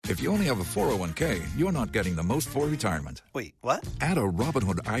If you only have a 401k, you're not getting the most for retirement. Wait, what? Add a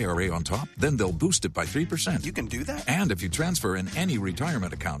Robinhood IRA on top, then they'll boost it by 3%. You can do that? And if you transfer in any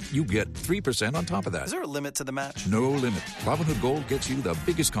retirement account, you get 3% on top of that. Is there a limit to the match? No limit. Robinhood Gold gets you the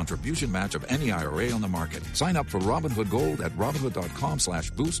biggest contribution match of any IRA on the market. Sign up for Robinhood Gold at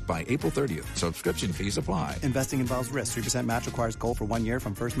Robinhood.com/boost by April 30th. Subscription fees apply. Investing involves risk. 3% match requires gold for 1 year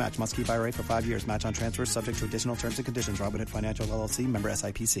from first match. Must keep IRA for 5 years. Match on transfers subject to additional terms and conditions. Robinhood Financial LLC, member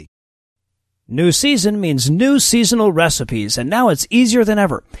SIPC. New season means new seasonal recipes, and now it's easier than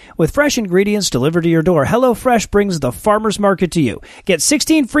ever. With fresh ingredients delivered to your door, HelloFresh brings the farmer's market to you. Get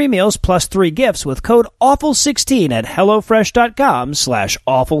 16 free meals plus 3 gifts with code AWFUL16 at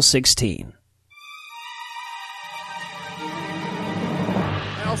HelloFresh.com/AWFUL16.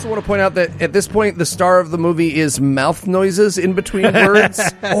 I also want to point out that at this point, the star of the movie is mouth noises in between words.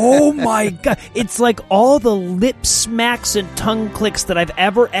 Oh my God. It's like all the lip smacks and tongue clicks that I've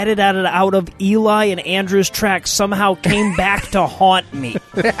ever edited out of Eli and Andrew's tracks somehow came back to haunt me.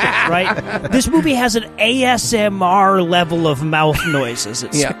 Right? This movie has an ASMR level of mouth noises.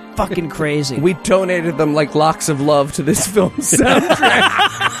 It's fucking crazy. We donated them like locks of love to this film soundtrack.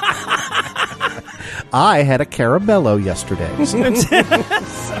 I had a caramello yesterday.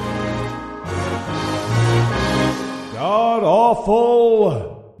 God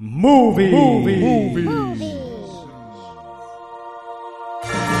awful movies.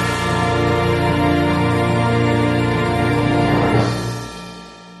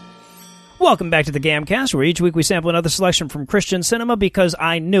 Welcome back to the Gamcast, where each week we sample another selection from Christian cinema because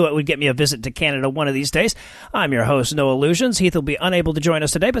I knew it would get me a visit to Canada one of these days. I'm your host, No Illusions. Heath will be unable to join us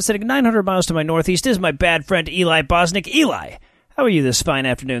today, but sitting 900 miles to my northeast is my bad friend Eli Bosnick. Eli, how are you this fine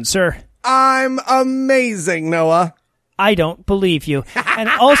afternoon, sir? I'm amazing, Noah. I don't believe you. And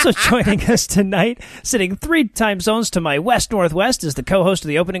also joining us tonight, sitting 3 time zones to my west-northwest, is the co-host of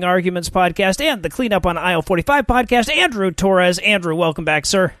the Opening Arguments podcast and the Cleanup on Aisle 45 podcast, Andrew Torres. Andrew, welcome back,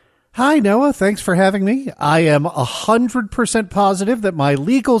 sir. Hi, Noah. Thanks for having me. I am 100% positive that my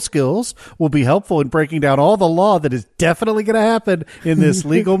legal skills will be helpful in breaking down all the law that is definitely going to happen in this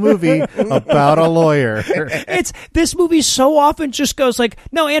legal movie about a lawyer. This movie so often just goes like,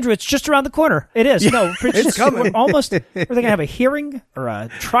 no, Andrew, it's just around the corner. It is. No, it's coming. Are they going to have a hearing or a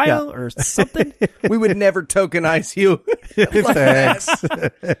trial or something? We would never tokenize you. Thanks.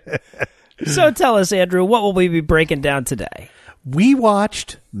 So tell us, Andrew, what will we be breaking down today? We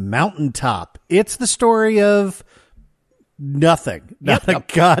watched Mountaintop. It's the story of nothing. Not a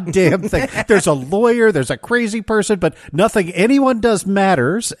goddamn thing. There's a lawyer, there's a crazy person, but nothing anyone does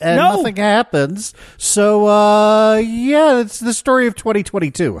matters, and nothing happens. So, it's the story of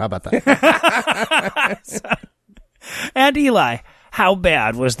 2022. How about that? And Eli, how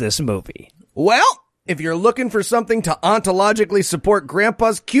bad was this movie? Well, if you're looking for something to ontologically support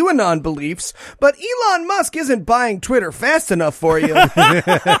Grandpa's QAnon beliefs, but Elon Musk isn't buying Twitter fast enough for you,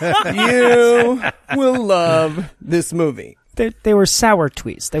 you will love this movie. They were sour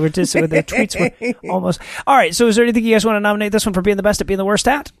tweets. They were just, their tweets were almost... All right, so is there anything you guys want to nominate this one for being the best at being the worst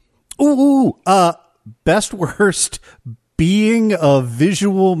at? Best worst being a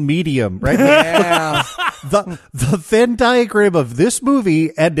visual medium, right? Yeah. The Venn diagram of this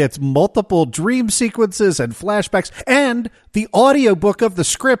movie and its multiple dream sequences and flashbacks and the audiobook of the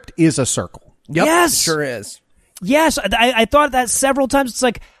script is a circle. Yep, yes. Sure is. Yes, I thought that several times. It's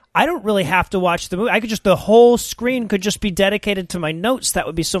like, I don't really have to watch the movie. I could just, the whole screen could just be dedicated to my notes. That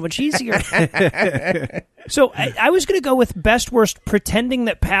would be so much easier. So I was going to go with best worst pretending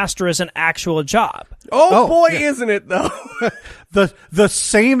that pastor is an actual job. Oh boy, isn't it though? The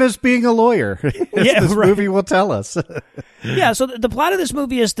same as being a lawyer. This movie will tell us. Yeah, so the plot of this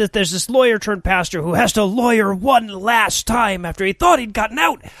movie is that there's this lawyer turned pastor who has to lawyer one last time after he thought he'd gotten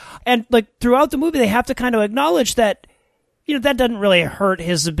out. And like throughout the movie, they have to kind of acknowledge that, you know, that doesn't really hurt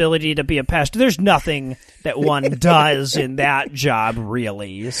his ability to be a pastor. There's nothing that one does in that job,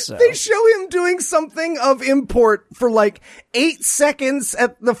 really. So. They show him doing something of import for like 8 seconds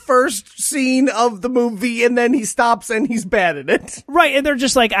at the first scene of the movie, and then he stops and he's bad at it. Right, and they're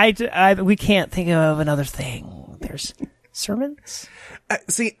just like, we can't think of another thing. There's sermons?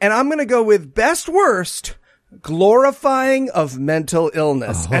 See, and I'm going to go with best worst, glorifying of mental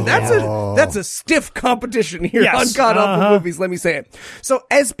illness. And that's a stiff competition here on God Awful Movies, let me say it. So,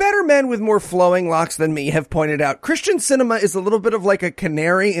 as better men with more flowing locks than me have pointed out, Christian cinema is a little bit of like a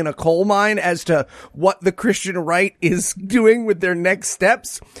canary in a coal mine as to what the Christian right is doing with their next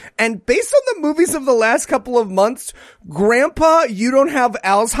steps. And based on the movies of the last couple of months, Grandpa, you don't have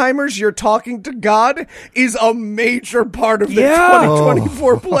Alzheimer's, you're talking to God is a major part of the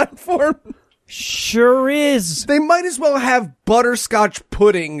 2024 platform. Sure is. They might as well have butterscotch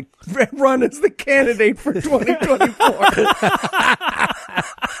pudding run as the candidate for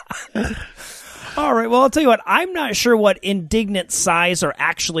 2024. All right, well, I'll tell you what, I'm not sure what indignant sighs are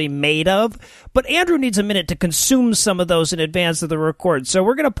actually made of, but Andrew needs a minute to consume some of those in advance of the record. So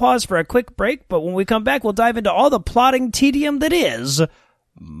we're going to pause for a quick break, but when we come back, we'll dive into all the plotting tedium that is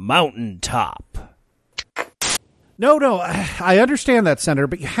Mountaintop. No, I understand that, Senator,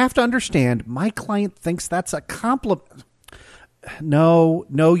 but you have to understand, my client thinks that's a compliment. No,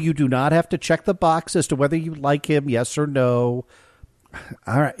 you do not have to check the box as to whether you like him, yes or no.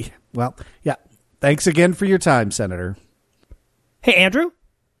 All right, well, yeah. Thanks again for your time, Senator. Hey, Andrew?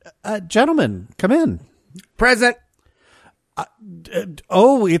 Gentlemen, come in. Present.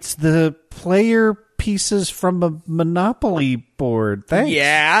 It's the player pieces from a Monopoly board. Thanks.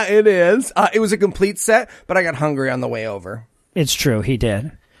 Yeah, it is. It was a complete set, but I got hungry on the way over. It's true, he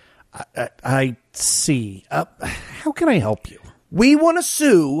did. I see. How can I help you? We want to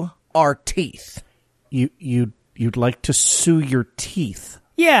sue our teeth. You'd like to sue your teeth?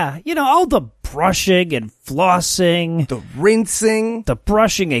 Yeah, all the brushing and flossing. The rinsing. The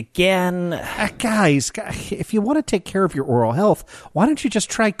brushing again. Guys, if you want to take care of your oral health, why don't you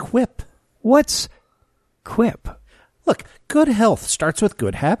just try Quip? What's Quip? Look, good health starts with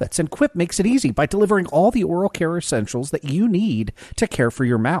good habits, and Quip makes it easy by delivering all the oral care essentials that you need to care for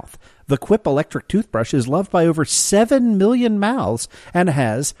your mouth. The Quip electric toothbrush is loved by over 7 million mouths and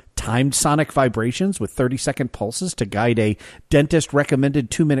has timed sonic vibrations with 30-second pulses to guide a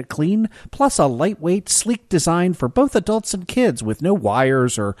dentist-recommended 2-minute clean, plus a lightweight, sleek design for both adults and kids with no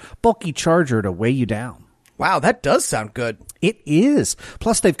wires or bulky charger to weigh you down. Wow, that does sound good. It is.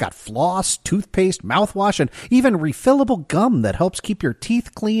 Plus, they've got floss, toothpaste, mouthwash, and even refillable gum that helps keep your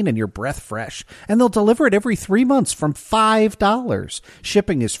teeth clean and your breath fresh. And they'll deliver it every 3 months from $5.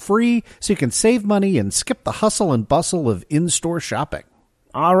 Shipping is free, so you can save money and skip the hustle and bustle of in-store shopping.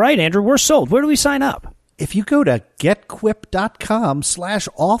 All right, Andrew, we're sold. Where do we sign up? If you go to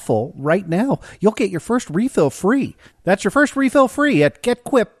getquip.com/awful right now, you'll get your first refill free. That's your first refill free at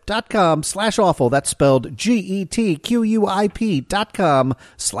getquip.com/awful. That's spelled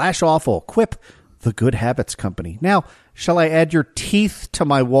GETQUIP.com/awful. Quip, the good habits company. Now, shall I add your teeth to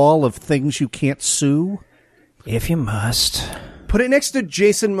my wall of things you can't sue? If you must. Put it next to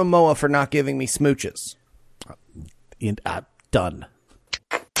Jason Momoa for not giving me smooches. Done.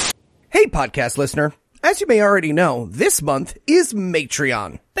 Hey, podcast listener. As you may already know, this month is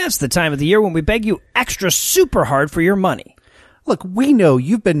Matreon. That's the time of the year when we beg you extra super hard for your money. Look, we know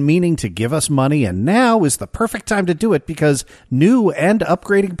you've been meaning to give us money, and now is the perfect time to do it because new and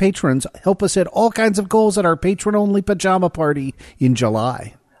upgrading patrons help us hit all kinds of goals at our patron-only pajama party in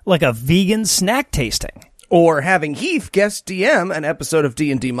July. Like a vegan snack tasting. Or having Heath guest DM an episode of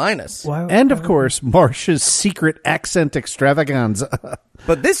D&D Minus. And, of course, Marsha's secret accent extravaganza.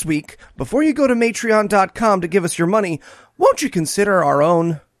 But this week, before you go to Matreon.com to give us your money, won't you consider our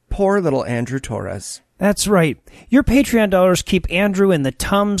own poor little Andrew Torres? That's right. Your Patreon dollars keep Andrew in the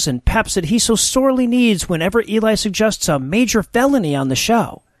Tums and Peps that he so sorely needs whenever Eli suggests a major felony on the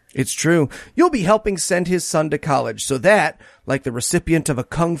show. It's true. You'll be helping send his son to college so that, like the recipient of a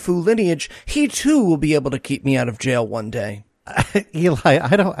kung fu lineage, he too will be able to keep me out of jail one day. Eli,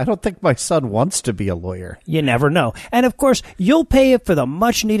 I don't think my son wants to be a lawyer. You never know. And of course, you'll pay for the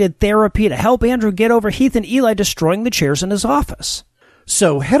much-needed therapy to help Andrew get over Heath and Eli destroying the chairs in his office.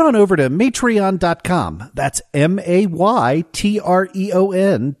 So head on over to Matreon.com. That's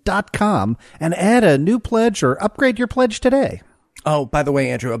MAYTREON.com and add a new pledge or upgrade your pledge today. Oh, by the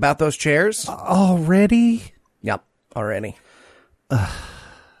way, Andrew, about those chairs? Already? Yep, already.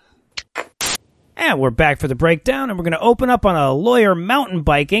 And we're back for the breakdown, and we're going to open up on a lawyer mountain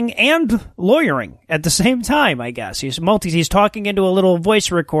biking and lawyering at the same time, I guess. He's talking into a little voice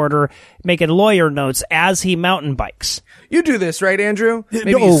recorder, making lawyer notes as he mountain bikes. You do this, right, Andrew?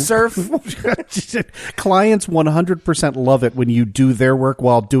 Maybe you surf? Clients 100% love it when you do their work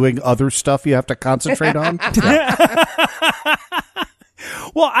while doing other stuff you have to concentrate on.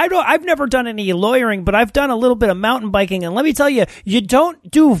 Well, I've never done any lawyering, but I've done a little bit of mountain biking, and let me tell you, you don't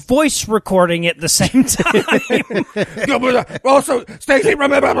do voice recording at the same time. Also, Stacey,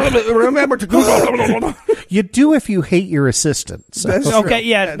 remember to Google. You do if you hate your assistant. So. Okay,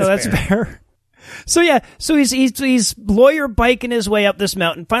 yeah, that's fair. So he's lawyer biking his way up this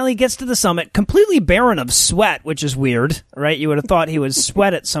mountain, finally gets to the summit, completely barren of sweat, which is weird, right? You would have thought he would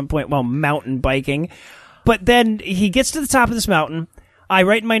sweat at some point while mountain biking. But then he gets to the top of this mountain. I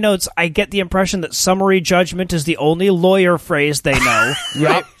write in my notes, I get the impression that summary judgment is the only lawyer phrase they know.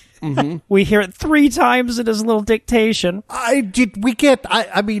 Yep. We hear it 3 times in his little dictation. I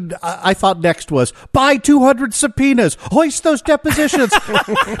thought next was buy 200 subpoenas, hoist those depositions.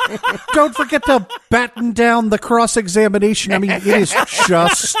 Don't forget to batten down the cross-examination. I mean, it is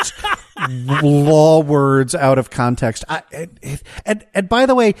just law words out of context. And by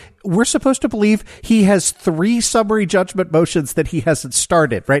the way, we're supposed to believe he has 3 summary judgment motions that he hasn't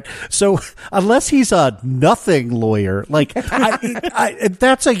started, right? So unless he's a nothing lawyer, like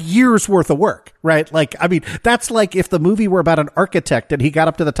that's a year's worth of work, right? Like, I mean, that's like if the movie were about an architect and he got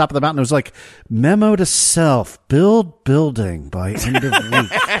up to the top of the mountain and was like, memo to self, build building by end of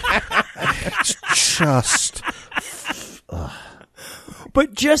week. It's just...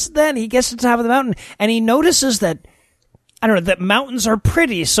 But just then he gets to the top of the mountain and he notices that, I don't know, that mountains are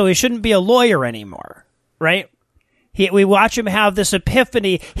pretty, so he shouldn't be a lawyer anymore, right? We watch him have this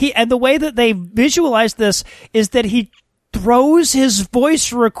epiphany. And the way that they visualize this is that he throws his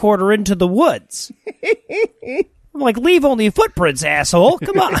voice recorder into the woods. I'm like, leave only footprints, asshole.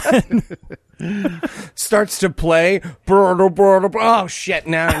 Come on. Starts to play. Oh, shit.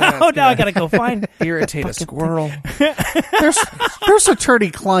 Now I gotta go find. Irritate a squirrel. There's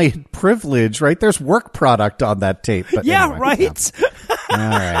attorney-client privilege, right? There's work product on that tape. But yeah, anyway, right? Yeah. All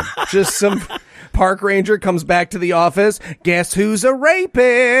right. Just some park ranger comes back to the office. Guess who's a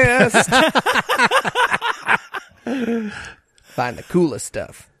rapist? Find the coolest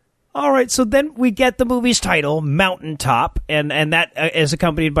stuff. All right, so then we get the movie's title, Mountaintop, and that is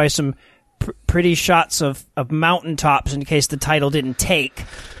accompanied by some pretty shots of mountaintops in case the title didn't take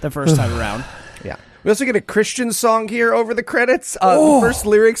the first time around. Yeah. We also get a Christian song here over the credits, the first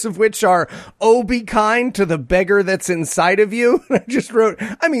lyrics of which are, "Oh, be kind to the beggar that's inside of you." I just wrote,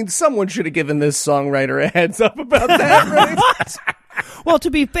 someone should have given this songwriter a heads up about that, right? Well, to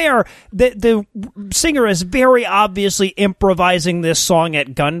be fair, the singer is very obviously improvising this song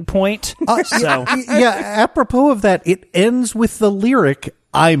at gunpoint. Apropos of that, it ends with the lyric,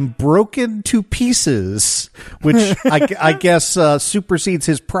 "I'm broken to pieces," which I guess supersedes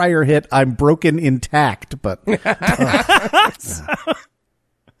his prior hit, "I'm broken intact." But all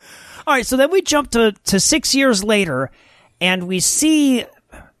right, so then we jump to 6 years later, and we see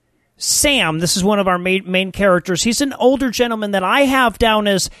Sam. This is one of our main characters. He's an older gentleman that I have down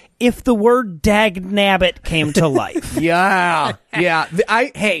as if the word dagnabbit came to life. Yeah.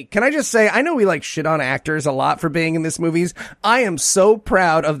 Hey, can I just say, I know we shit on actors a lot for being in this movies. I am so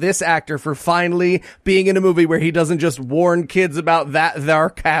proud of this actor for finally being in a movie where he doesn't just warn kids about that there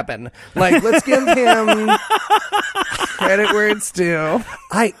cabin. Let's give him credit where it's due.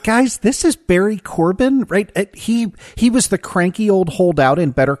 Guys, this is Barry Corbin, right? He was the cranky old holdout in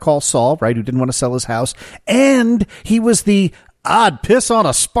Better Call Saul, right? Who didn't want to sell his house. And he was the "I'd piss on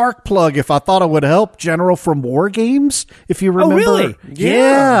a spark plug if I thought it would help" general from War Games, if you remember. Oh, really?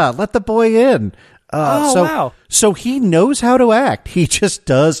 Yeah, let the boy in. Wow. So he knows how to act. He just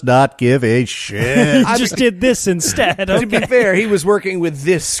does not give a shit. I just did this instead. Okay. To be fair, he was working with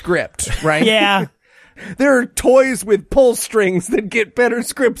this script, right? Yeah. There are toys with pull strings that get better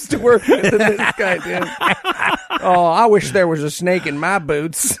scripts to work with than this guy did. Oh, I wish there was a snake in my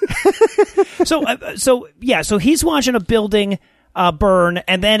boots. So he's watching a building burn,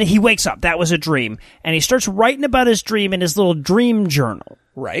 and then he wakes up. That was a dream. And he starts writing about his dream in his little dream journal.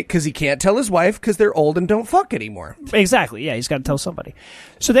 Right, because he can't tell his wife because they're old and don't fuck anymore. Exactly, yeah, he's got to tell somebody.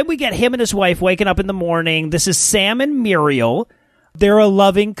 So then we get him and his wife waking up in the morning. This is Sam and Muriel. They're a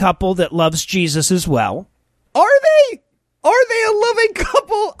loving couple that loves Jesus as well. Are they? Are they a loving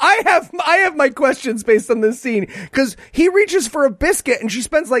couple? I have my questions based on this scene, because he reaches for a biscuit and she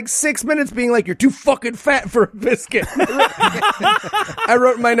spends 6 minutes being like, "You're too fucking fat for a biscuit." I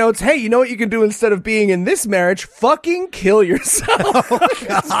wrote in my notes, "Hey, you know what you can do instead of being in this marriage? Fucking kill yourself." Oh,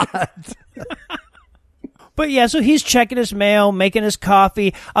 God. But yeah, so he's checking his mail, making his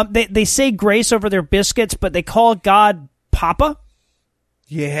coffee. They say grace over their biscuits, but they call God Papa.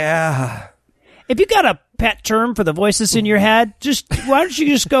 Yeah. If you got a pet term for the voices in your head, why don't you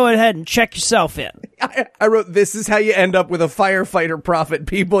just go ahead and check yourself in? I wrote, "This is how you end up with a firefighter prophet,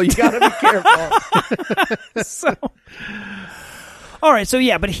 people. You gotta be careful." All right, so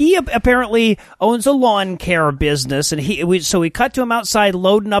yeah, but he apparently owns a lawn care business, and we cut to him outside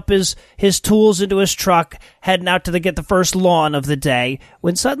loading up his tools into his truck, heading out to get the first lawn of the day,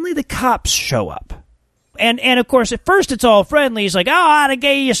 when suddenly the cops show up. And of course, at first it's all friendly. He's like, oh, I'd have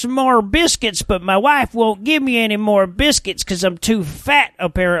gave you some more biscuits, but my wife won't give me any more biscuits because I'm too fat,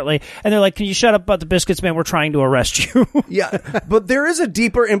 apparently. And they're like, can you shut up about the biscuits, man? We're trying to arrest you. Yeah, but there is a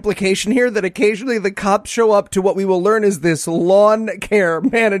deeper implication here that occasionally the cops show up to what we will learn is this lawn care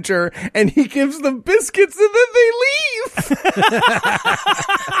manager, and he gives them biscuits and then they leave.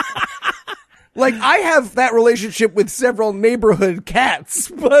 Like, I have that relationship with several neighborhood cats,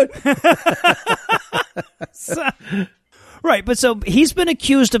 but... Right, but so he's been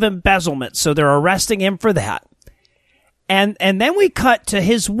accused of embezzlement, so they're arresting him for that. And then we cut to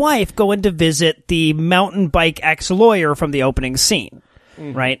his wife going to visit the mountain bike ex-lawyer from the opening scene,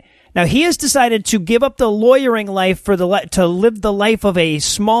 right? Now, he has decided to give up the lawyering life to live the life of a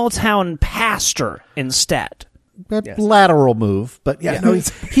small-town pastor instead. Lateral move, but no,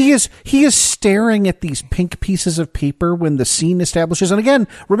 he is staring at these pink pieces of paper when the scene establishes. And again,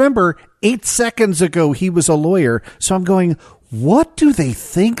 remember, 8 seconds ago he was a lawyer, so I'm going, what do they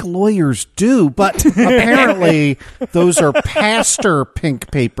think lawyers do? But apparently those are pastor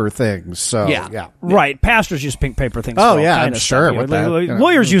pink paper things. So yeah. Right. Pastors use pink paper things. Oh yeah, I'm sure. With that,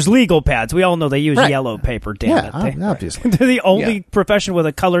 lawyers use legal pads. We all know they use yellow paper. Damn it! Obviously, they're the only profession with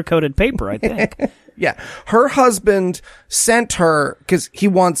a color-coded paper, I think. Yeah. Her husband sent her because he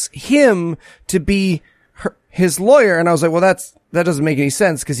wants him to be his lawyer. And I was like, well, that doesn't make any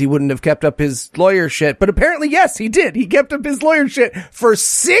sense because he wouldn't have kept up his lawyer shit. But apparently, yes, he did. He kept up his lawyer shit for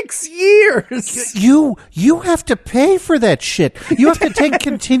 6 years. You have to pay for that shit. You have to take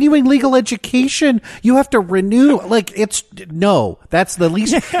continuing legal education. You have to renew. Like, that's the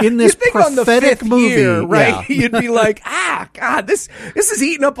least in this prophetic movie. Year, right? Yeah. You'd be like, God, this is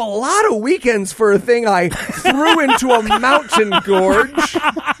eating up a lot of weekends for a thing I threw into a mountain gorge.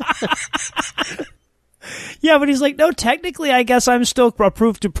 Yeah, but he's like, no, technically, I guess I'm still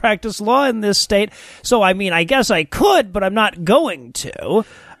approved to practice law in this state. So, I mean, I guess I could, but I'm not going to.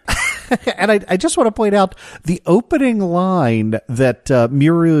 And I just want to point out the opening line that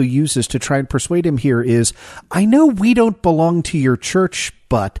Muriel uses to try and persuade him here is, I know we don't belong to your church,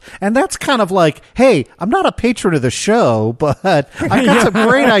 but, and that's kind of like, hey, I'm not a patron of the show, but I've got some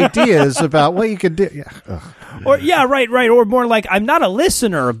great ideas about what you could do. Yeah. Or right. Or more like, I'm not a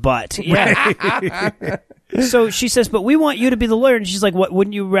listener, but So she says, but we want you to be the lawyer. And she's like, what,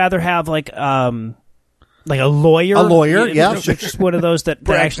 wouldn't you rather have like a lawyer? A lawyer, yeah. Just one of those that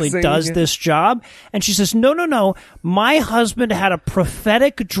actually does this job. And she says, no. My husband had a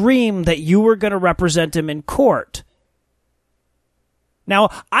prophetic dream that you were going to represent him in court. Now,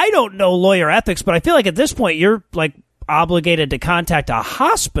 I don't know lawyer ethics, but I feel like at this point you're like obligated to contact a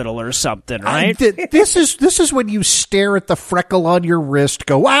hospital or something, right? This is when you stare at the freckle on your wrist,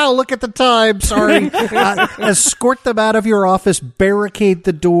 go, wow, look at the time, sorry. Escort them out of your office, barricade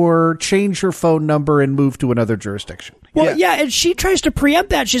the door, change your phone number, and move to another jurisdiction. Well, yeah, and she tries to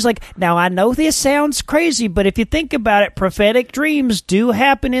preempt that. She's like, now, I know this sounds crazy, but if you think about it, prophetic dreams do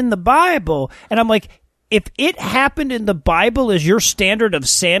happen in the Bible. And I'm like, if it happened in the Bible as your standard of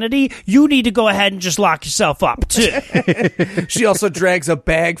sanity, you need to go ahead and just lock yourself up, too. She also drags a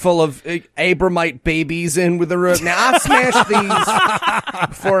bag full of Abramite babies in with her. Now, I smashed these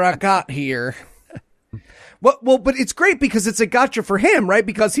before I got here. Well, but it's great because it's a gotcha for him, right?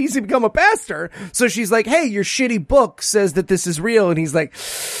 Because he's become a pastor. So she's like, hey, your shitty book says that this is real. And he's like,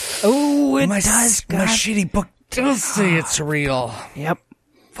 oh, it does. My shitty book does say it's real. Yep.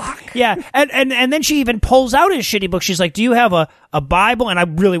 Fuck. Yeah, and then she even pulls out his shitty book. She's like, do you have a Bible? And I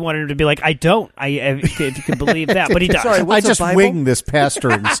really wanted him to be like, I don't. If you can believe that. But he does. Sorry, I just wing this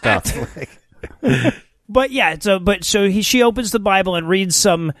pastoring stuff. But yeah, she opens the Bible and reads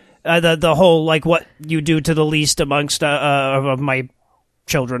some, the whole, like, what you do to the least amongst of my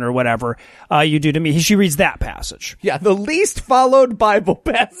children or whatever you do to me. She reads that passage. Yeah, the least followed Bible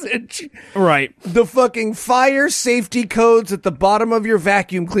passage. Right. The fucking fire safety codes at the bottom of your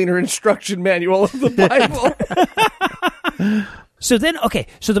vacuum cleaner instruction manual of the Bible. So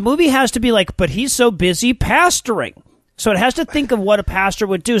the movie has to be like, but he's so busy pastoring. So it has to think of what a pastor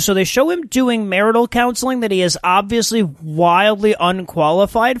would do. So they show him doing marital counseling that he is obviously wildly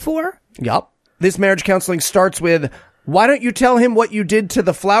unqualified for. Yup. This marriage counseling starts with, why don't you tell him what you did to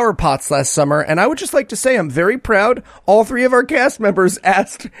the flower pots last summer? And I would just like to say I'm very proud. All three of our cast members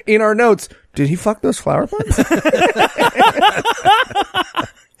asked in our notes, did he fuck those flower pots?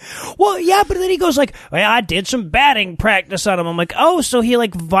 Well, yeah, but then he goes like, well, I did some batting practice on him. I'm like, oh, so he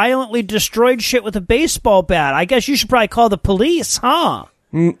like violently destroyed shit with a baseball bat. I guess you should probably call the police, huh?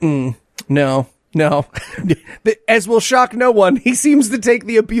 No. As will shock no one, he seems to take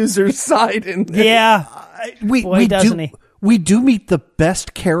the abuser's side in this. Yeah. We We do meet the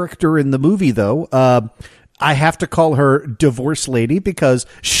best character in the movie, though. I have to call her Divorce Lady because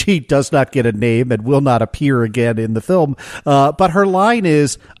she does not get a name and will not appear again in the film. But her line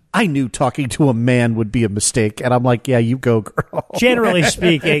is, I knew talking to a man would be a mistake. And I'm like, yeah, you go, girl. Generally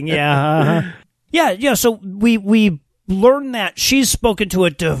speaking, yeah. Yeah, so we learn that she's spoken to a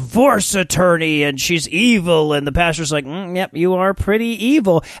divorce attorney and she's evil, and the pastor's like, yep, you are pretty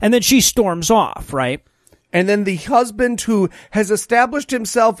evil. And then she storms off, right? And then the husband who has established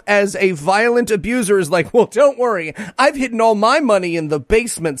himself as a violent abuser is like, well, don't worry. I've hidden all my money in the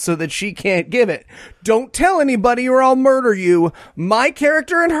basement so that she can't give it. Don't tell anybody or I'll murder you. My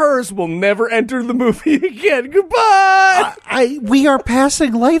character and hers will never enter the movie again. Goodbye. We are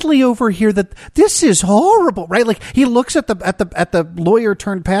passing lightly over here that this is horrible, right? Like he looks at the lawyer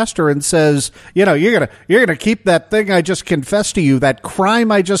turned pastor and says, you know, you're gonna keep that thing I just confessed to you, that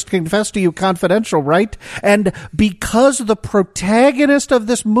crime I just confessed to you, confidential, right? And because the protagonist of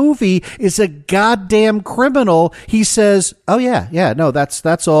this movie is a goddamn criminal, he says, oh yeah, no,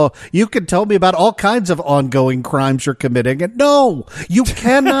 that's all. You can tell me about all kinds of ongoing crimes you're committing. And no, you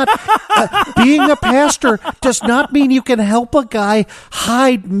cannot. Being a pastor does not mean you can help a guy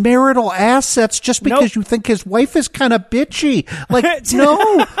hide marital assets just because you think his wife is kind of bitchy. Like,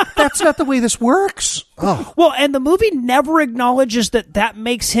 no, that's not the way this works. Oh. Well, and the movie never acknowledges that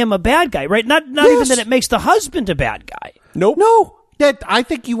makes him a bad guy, right? Not even that it makes the husband a bad guy. Nope. No. I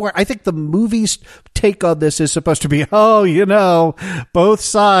think the movie's take on this is supposed to be, both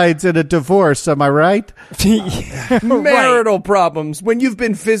sides in a divorce. Am I right? Marital problems. When you've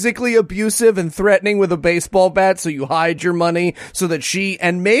been physically abusive and threatening with a baseball bat, so you hide your money so that she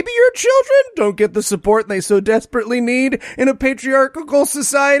and maybe your children don't get the support they so desperately need in a patriarchal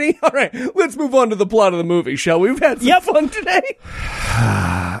society. All right, let's move on to the plot of the movie, shall we? We've had some fun today.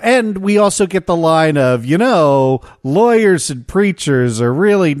 And we also get the line of, lawyers and preachers are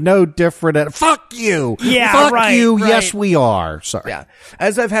really no different at fuck you. Yeah, fuck right, you. right. Yes, we are. Sorry. Yeah.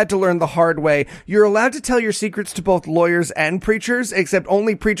 As I've had to learn the hard way, you're allowed to tell your secrets to both lawyers and preachers, except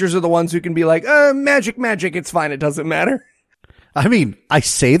only preachers are the ones who can be like, magic, it's fine, it doesn't matter. I mean, I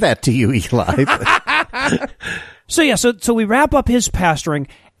say that to you, Eli. So we wrap up his pastoring,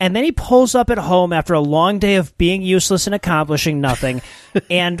 and then he pulls up at home after a long day of being useless and accomplishing nothing,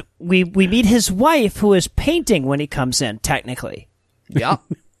 and we meet his wife, who is painting when he comes in, technically. Yeah.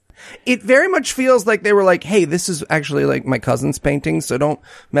 It very much feels like they were like, hey, this is actually like my cousin's painting, so don't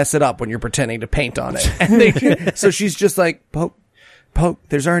mess it up when you're pretending to paint on it. And so she's just like, poke,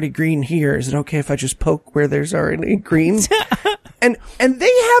 there's already green here. Is it okay if I just poke where there's already green? and they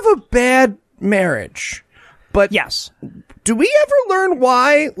have a bad marriage. But yes. Do we ever learn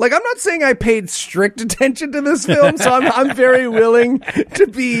why? Like, I'm not saying I paid strict attention to this film, so I'm very willing to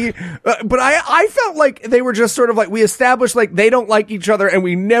be, but I felt like they were just sort of like, we established like they don't like each other and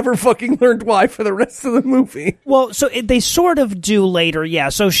we never fucking learned why for the rest of the movie. Well, so they sort of do later, yeah.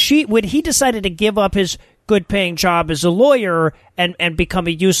 So when he decided to give up his good paying job as a lawyer and become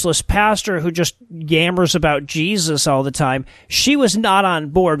a useless pastor who just yammers about Jesus all the time, she was not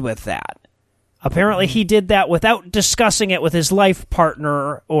on board with that. Apparently he did that without discussing it with his life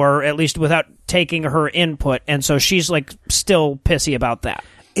partner, or at least without taking her input, and so she's like still pissy about that.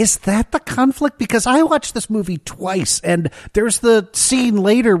 Is that the conflict? Because I watched this movie twice, and there's the scene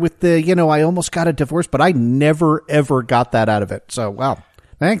later with the, I almost got a divorce, but I never ever got that out of it. So, wow.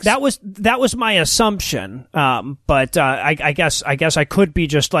 Thanks. That was my assumption. But I guess I could be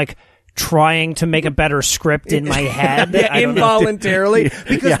just like trying to make a better script in my head. Involuntarily.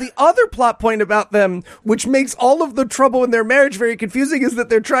 Because the other plot point about them, which makes all of the trouble in their marriage very confusing, is that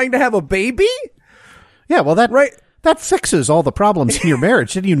they're trying to have a baby. Yeah, well, that fixes all the problems in your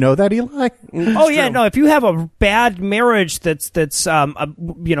marriage. Didn't you know that, Eli? Oh yeah, no. If you have a bad marriage that's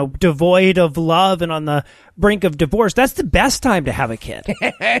devoid of love and on the brink of divorce, that's the best time to have a kid.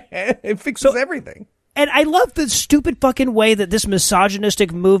 It fixes everything. And I love the stupid fucking way that this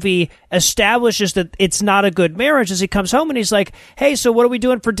misogynistic movie establishes that it's not a good marriage as he comes home and he's like, hey, so what are we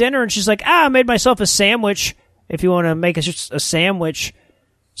doing for dinner? And she's like, I made myself a sandwich. If you want to make a sandwich.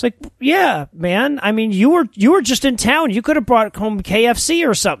 It's like, yeah, man. I mean, you were just in town. You could have brought home KFC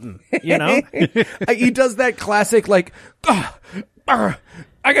or something, He does that classic, like, I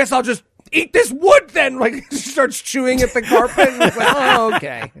guess I'll just eat this wood then. Like, he starts chewing at the carpet. And it's like, oh,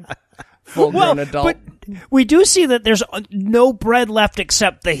 okay. Full-grown adult. But we do see that there's no bread left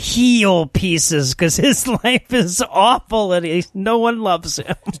except the heel pieces because his life is awful and no one loves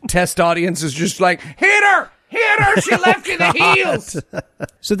him. Test audience is just like, hit her! She left you the heels!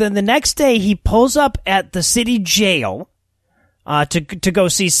 So then the next day he pulls up at the city jail to go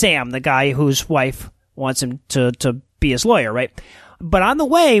see Sam, the guy whose wife wants him to be his lawyer, right? But on the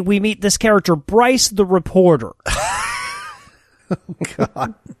way, we meet this character, Bryce the reporter.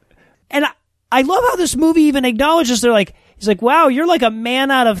 God. And I love how this movie even acknowledges, he's like, wow, you're like a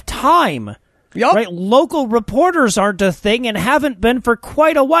man out of time. Yep. Right? Local reporters aren't a thing and haven't been for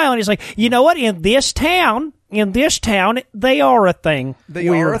quite a while. And he's like, you know what? In this town, they are a thing. They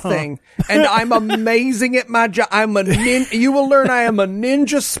are a thing. And I'm amazing at my job. You will learn I am a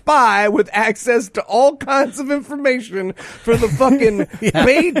ninja spy with access to all kinds of information for the fucking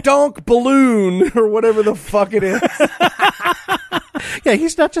Baydonk balloon or whatever the fuck it is. Yeah,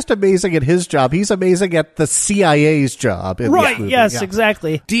 he's not just amazing at his job. He's amazing at the CIA's job. In Right, this movie. yes,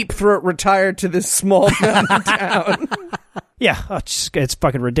 exactly. Deep Throat retired to this small mountain town. Yeah, it's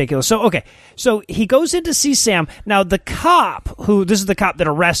fucking ridiculous. So he goes in to see Sam. Now, the cop, this is the cop that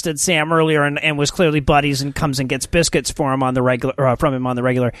arrested Sam earlier and was clearly buddies and comes and gets biscuits from him on the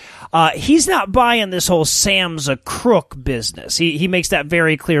regular. He's not buying this whole Sam's a crook business. He makes that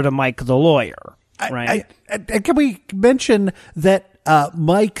very clear to Mike, the lawyer. Right? And can we mention that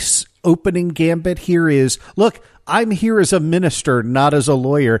Mike's opening gambit here is, look, I'm here as a minister, not as a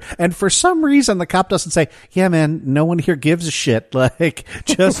lawyer. And for some reason, the cop doesn't say, yeah, man, no one here gives a shit. Like,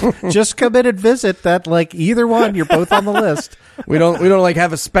 just come in and visit. That, like, either one, you're both on the list. We don't like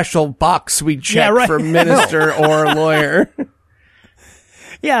have a special box we check for minister or lawyer.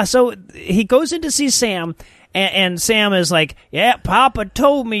 Yeah, so he goes in to see Sam, and Sam is like, yeah, Papa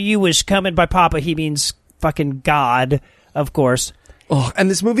told me you was coming. By Papa, he means fucking God, of course. Oh,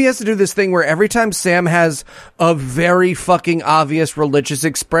 and this movie has to do this thing where every time Sam has a very fucking obvious religious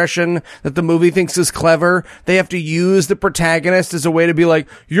expression that the movie thinks is clever, they have to use the protagonist as a way to be like,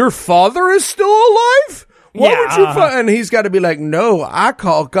 your father is still alive? Why would you and he's got to be like, no, I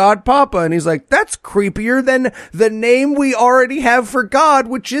call God Papa. And he's like, that's creepier than the name we already have for God,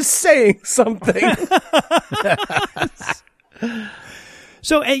 which is saying something.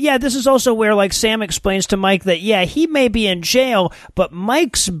 So, this is also where, like, Sam explains to Mike that, he may be in jail, but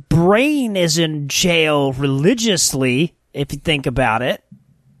Mike's brain is in jail religiously, if you think about it.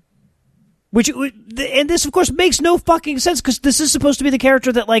 And this, of course, makes no fucking sense, because this is supposed to be the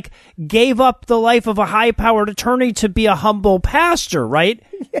character that, like, gave up the life of a high-powered attorney to be a humble pastor, right?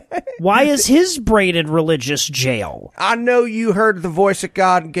 Yes. Why is his brain in religious jail? I know you heard the voice of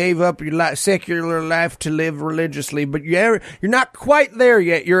God and gave up your secular life to live religiously, but you're not quite there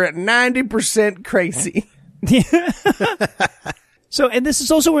yet. You're at 90% crazy. So, and this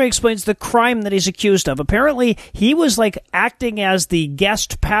is also where he explains the crime that he's accused of. Apparently, he was, like, acting as the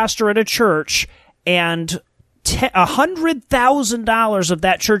guest pastor at a church, and $100,000 of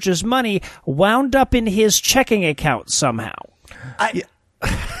that church's money wound up in his checking account somehow.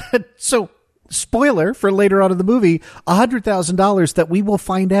 So, spoiler for later on in the movie, $100,000 that we will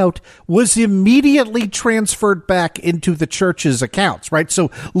find out was immediately transferred back into the church's accounts, right?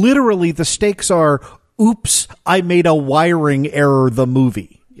 So, literally, the stakes are, oops, I made a wiring error, the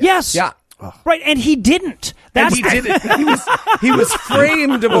movie. Yes. Yeah. Right, and he didn't. He didn't. He was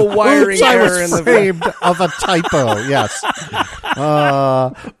framed of a wiring error. I was framed of a typo. Yes.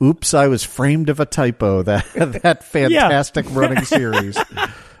 Oops, I was framed of a typo. That fantastic running series.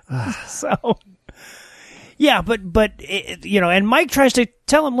 So, but and Mike tries to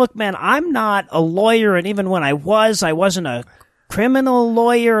tell him, look, man, I'm not a lawyer, and even when I wasn't a criminal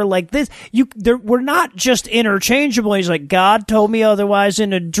lawyer like this. We're not just interchangeable. He's like, God told me otherwise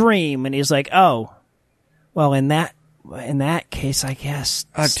in a dream, and he's like, oh, well, in that case, I guess.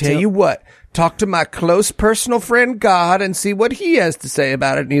 I'll tell you what. Talk to my close personal friend God and see what he has to say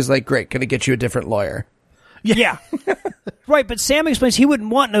about it. And he's like, great, can I get you a different lawyer? Yeah. Right, but Sam explains he wouldn't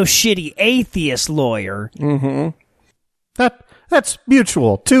want no shitty atheist lawyer. Mm-hmm. That's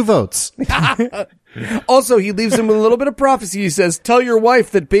mutual. 2 votes. Also, he leaves him with a little bit of prophecy. He says, tell your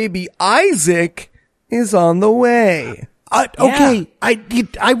wife that baby Isaac is on the way. Okay,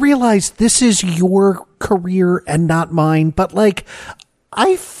 I realize this is your career and not mine, but, like,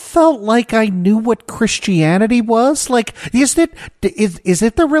 I felt like I knew what Christianity was. Like, is it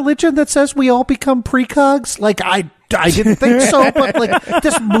the religion that says we all become precogs? Like, I didn't think so, but, like,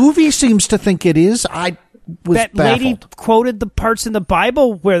 this movie seems to think it is. I was that baffled. Lady quoted the parts in the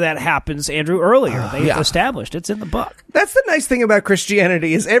Bible where that happens, Andrew, earlier. They established it's in the book. That's the nice thing about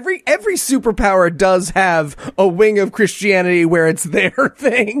Christianity is every superpower does have a wing of Christianity where it's their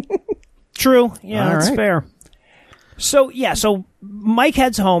thing. True. Yeah, All that's right. fair. So Mike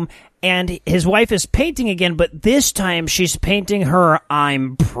heads home, and his wife is painting again, but this time she's painting her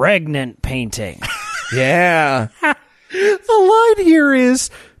I'm pregnant painting. Yeah. The line here is,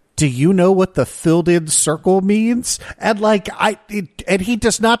 do you know what the filled-in circle means? And and he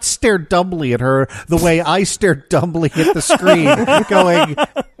does not stare dumbly at her the way I stare dumbly at the screen, going,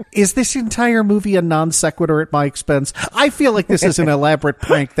 is this entire movie a non sequitur at my expense? I feel like this is an elaborate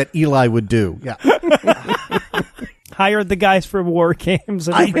prank that Eli would do. Yeah. Hired the guys for war games.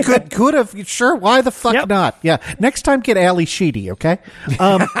 And I could have. Sure. Why the fuck not? Yeah. Next time, get Ali Sheedy, okay?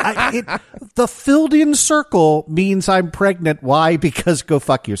 The filled-in circle means I'm pregnant. Why? Because go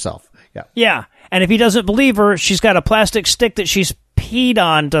fuck yourself. Yeah. Yeah. And if he doesn't believe her, she's got a plastic stick that she's peed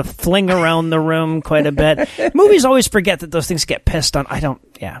on to fling around the room quite a bit. Movies always forget that those things get pissed on.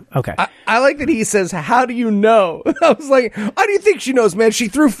 Okay. I like that he says, how do you know? I was like, how do you think she knows, man? She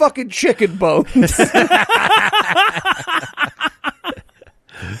threw fucking chicken bones.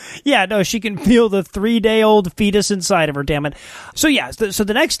 Yeah, no, she can feel the 3-day-old fetus inside of her, damn it. So yeah, so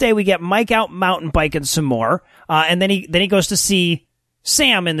the next day we get Mike out mountain biking some more, and then he goes to see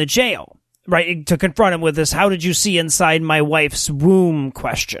Sam in the jail, right, to confront him with this, how did you see inside my wife's womb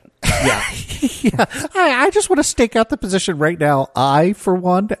question. Yeah. Yeah. I just want to stake out the position right now. I, for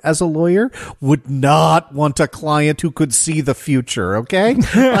one, as a lawyer, would not want a client who could see the future, okay?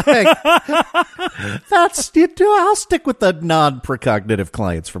 I'll stick with the non-precognitive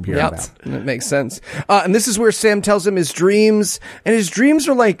clients from here on out. That makes sense. And this is where Sam tells him his dreams, and his dreams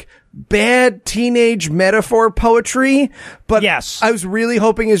are like bad teenage metaphor poetry, but yes. I was really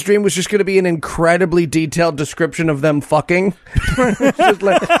hoping his dream was just going to be an incredibly detailed description of them fucking.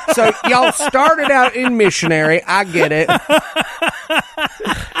 So y'all started out in missionary, I get it.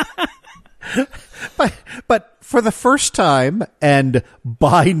 But for the first time, and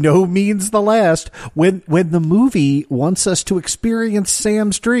by no means the last, when the movie wants us to experience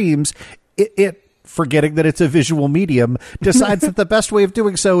Sam's dreams, it forgetting that it's a visual medium, decides that the best way of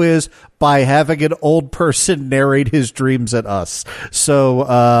doing so is by having an old person narrate his dreams at us. So,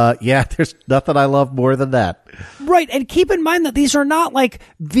 there's nothing I love more than that. Right, and keep in mind that these are not, like,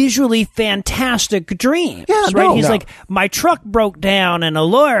 visually fantastic dreams. Yeah, right? He's like, my truck broke down and a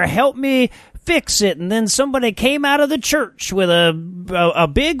lawyer helped me fix it, and then somebody came out of the church with a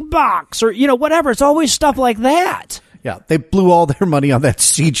big box, or, whatever. It's always stuff like that. Yeah, they blew all their money on that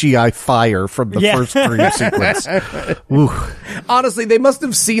CGI fire from the first dream sequence. Ooh. Honestly, they must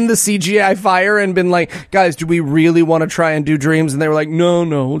have seen the CGI fire and been like, guys, do we really want to try and do dreams? And they were like, no,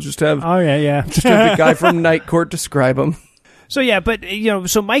 we'll just have, just have the guy from Night Court describe them. So yeah, but,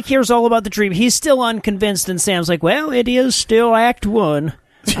 so Mike hears all about the dream. He's still unconvinced, and Sam's like, well, it is still Act 1,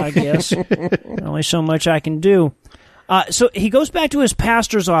 I guess. Only so much I can do. So he goes back to his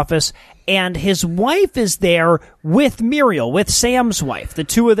pastor's office, and his wife is there with Muriel, with Sam's wife. The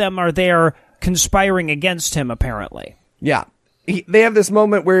two of them are there conspiring against him, apparently. Yeah. They have this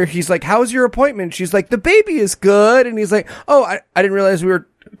moment where he's like, how's your appointment? She's like, the baby is good. And he's like, oh, I didn't realize we were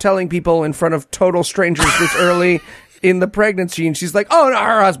telling people in front of total strangers this early in the pregnancy. And she's like, oh, no,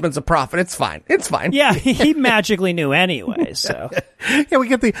 her husband's a prophet. It's fine. Yeah, he magically knew anyway, so. Yeah, we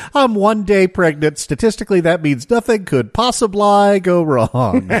get the, I'm 1 day pregnant. Statistically, that means nothing could possibly go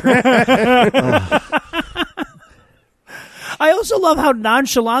wrong. I also love how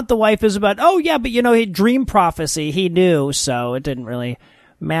nonchalant the wife is about, oh, yeah, but, he dream prophecy. He knew, so it didn't really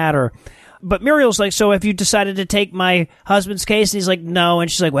matter. But Muriel's like, so have you decided to take my husband's case? And he's like, no.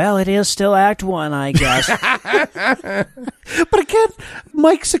 And she's like, well, it is still Act 1, I guess. But again,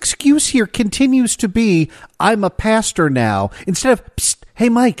 Mike's excuse here continues to be, I'm a pastor now. Instead of, psst, hey,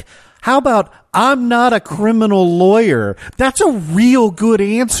 Mike, how about I'm not a criminal lawyer? That's a real good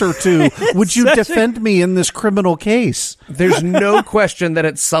answer to, would you defend me in this criminal case? There's no question that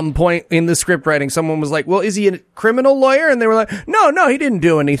at some point in the script writing, someone was like, well, is he a criminal lawyer? And they were like, no, he didn't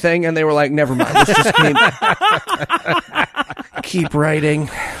do anything. And they were like, never mind. Let's just keep writing.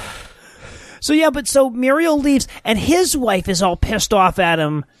 So yeah, so Muriel leaves, and his wife is all pissed off at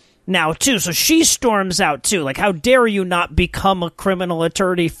him now, too. So she storms out, too. Like, how dare you not become a criminal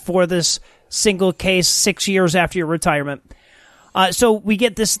attorney for this single case 6 years after your retirement? So we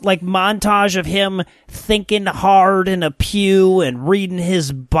get this, like, montage of him thinking hard in a pew and reading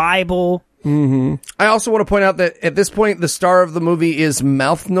his Bible. Mm-hmm. I also want to point out that at this point, the star of the movie is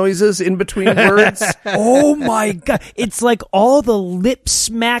mouth noises in between words. Oh my God. It's like all the lip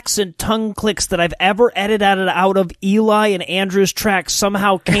smacks and tongue clicks that I've ever edited out of Eli and Andrew's tracks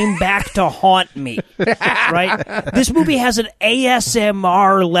somehow came back to haunt me. Right? This movie has an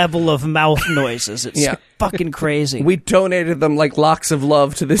ASMR level of mouth noises. It's fucking crazy. We donated them like locks of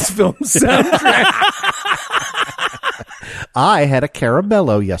love to this film soundtrack. I had a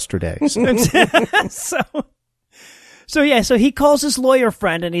caramello yesterday. So he calls his lawyer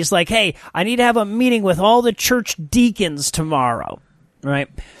friend and he's like, hey, I need to have a meeting with all the church deacons tomorrow. Right.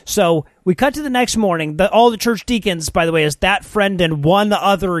 So we cut to the next morning. All the church deacons, by the way, is that friend and one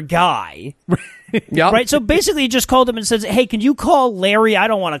other guy. Yep. Right. So basically, he just called him and says, "Hey, can you call Larry? I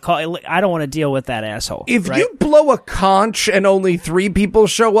don't want to deal with that asshole." If right? you blow a conch and only 3 people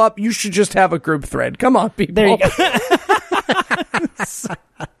show up, you should just have a group thread. Come on, people. There you go.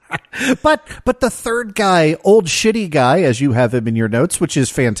 But the third guy, old shitty guy, as you have him in your notes, which is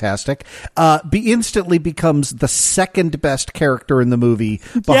fantastic, instantly becomes the second best character in the movie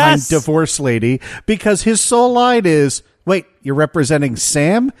behind Divorce Lady, because his sole line is, "Wait, you're representing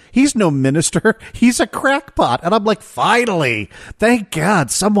Sam? He's no minister. He's a crackpot." And I'm like, finally, thank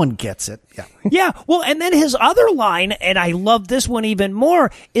God someone gets it. Yeah. Yeah. Well, and then his other line, and I love this one even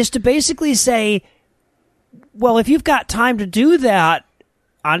more, is to basically say, well, if you've got time to do that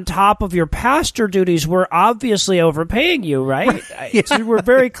on top of your pastor duties, we're obviously overpaying you, right? Yeah. So we're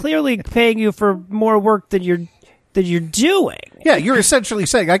very clearly paying you for more work than you're doing. Yeah, you're essentially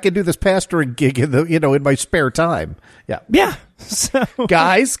saying I can do this pastoring gig in my spare time. Yeah. Yeah. So,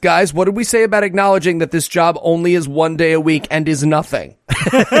 Guys, what did we say about acknowledging that this job only is 1 day a week and is nothing?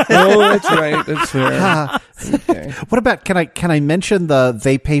 Oh, that's right. That's fair. Okay. What about, can I mention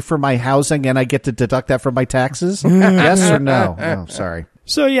they pay for my housing and I get to deduct that from my taxes? Yes or no? No, sorry.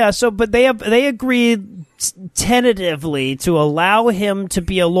 But they agreed tentatively to allow him to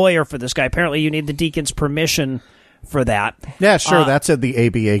be a lawyer for this guy. Apparently, you need the deacon's permission for that. Yeah, sure. That's in the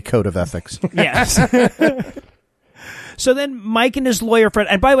ABA Code of Ethics. Yes. So then Mike and his lawyer friend,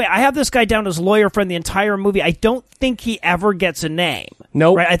 and by the way, I have this guy down as lawyer friend the entire movie. I don't think he ever gets a name.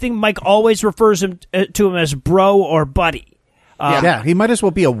 Nope. Right? I think Mike always refers to him as bro or buddy. Yeah, he might as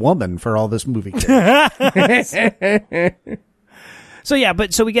well be a woman for all this movie.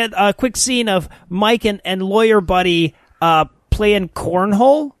 So we get a quick scene of Mike and lawyer buddy playing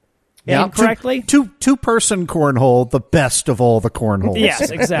cornhole. Yeah, correctly. Two-person cornhole, the best of all the cornholes. Yes,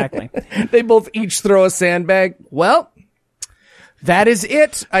 exactly. They both each throw a sandbag. Well, that is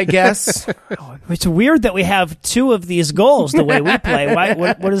it, I guess. It's weird that we have 2 of these goals the way we play.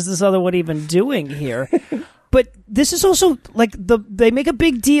 What is this other one even doing here? But this is also like they make a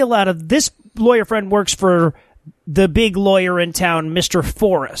big deal out of this lawyer friend works for the big lawyer in town, Mr.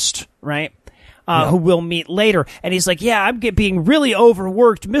 Forrest, right? Who we'll meet later. And he's like, yeah, I'm being really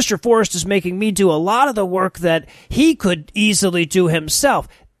overworked. Mr. Forrest is making me do a lot of the work that he could easily do himself.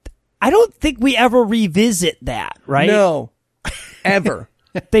 I don't think we ever revisit that, right? No. Ever.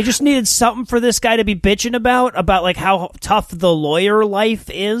 They just needed something for this guy to be bitching about like how tough the lawyer life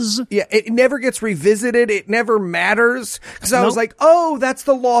is. Yeah, it never gets revisited. It never matters. Because I was like, oh, that's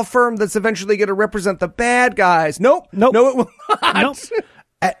the law firm that's eventually going to represent the bad guys. Nope. No, it will not. Nope.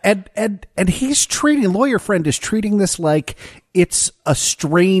 And he's lawyer friend is treating this like it's a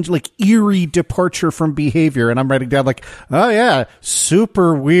strange, like eerie departure from behavior. And I'm writing down like, oh yeah,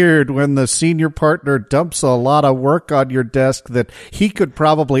 super weird when the senior partner dumps a lot of work on your desk that he could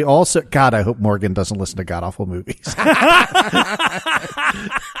probably also, God, I hope Morgan doesn't listen to God Awful Movies.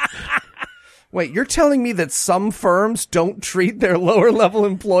 Wait, you're telling me that some firms don't treat their lower level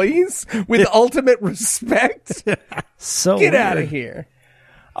employees with ultimate respect? So get out of here.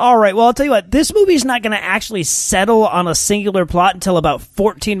 All right, well, I'll tell you what, this movie's not going to actually settle on a singular plot until about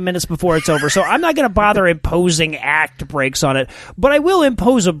 14 minutes before it's over, so I'm not going to bother imposing act breaks on it, but I will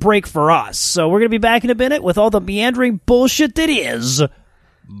impose a break for us. So we're going to be back in a minute with all the meandering bullshit that is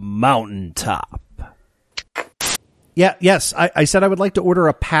Mountaintop. Yeah, yes, I said I would like to order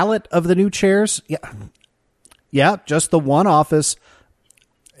a pallet of the new chairs. Yeah, just the one office.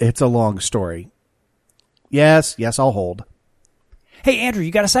 It's a long story. Yes, I'll hold. Hey, Andrew, you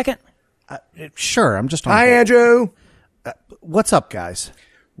got a second? Sure, I'm just on Hi, hold. Andrew. What's up, guys?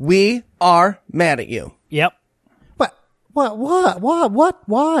 We are mad at you. Yep. What?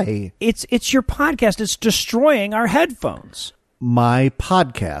 Why? It's your podcast. It's destroying our headphones. My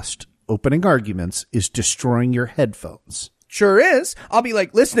podcast, Opening Arguments, is destroying your headphones. Sure is. I'll be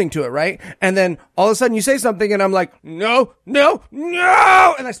like listening to it, right? And then all of a sudden you say something and I'm like, no. And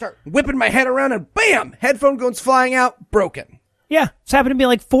I start whipping my head around and bam, headphone goes flying out, broken. Yeah, it's happened to me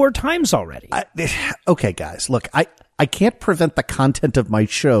like 4 times already. Okay, guys, look, I can't prevent the content of my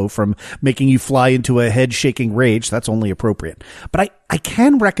show from making you fly into a head-shaking rage. That's only appropriate. But I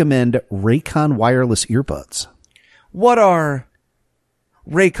can recommend Raycon wireless earbuds. What are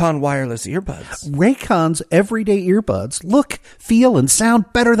Raycon wireless earbuds? Raycon's everyday earbuds look, feel, and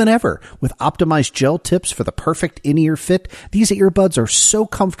sound better than ever. With optimized gel tips for the perfect in-ear fit, these earbuds are so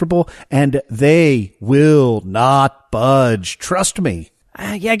comfortable, and they will not budge. Trust me.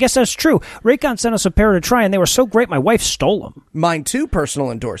 Yeah, I guess that's true. Raycon sent us a pair to try, and they were so great my wife stole them. Mine too,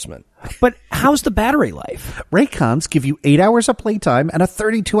 personal endorsement. But how's the battery life? Raycons give you 8 hours of playtime and a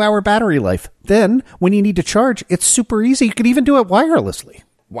 32-hour battery life. Then, when you need to charge, it's super easy. You can even do it wirelessly.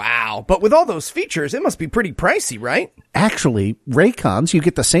 Wow. But with all those features, it must be pretty pricey, right? Actually, Raycons, you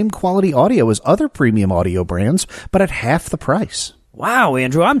get the same quality audio as other premium audio brands, but at half the price. Wow,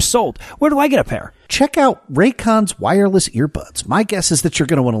 Andrew, I'm sold. Where do I get a pair? Check out Raycon's wireless earbuds. My guess is that you're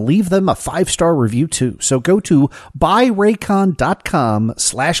going to want to leave them a 5-star review too. So go to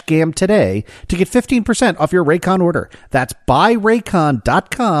buyraycon.com/gam today to get 15% off your Raycon order. That's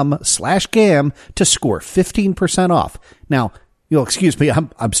buyraycon.com/gam to score 15% off. Now, you'll excuse me,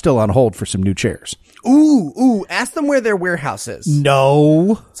 I'm still on hold for some new chairs. Ooh, ask them where their warehouse is.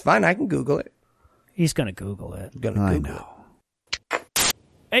 No. It's fine, I can Google it. He's going to Google it. I know.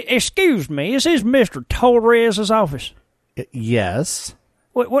 Excuse me, is this Mr. Torres's office? Yes.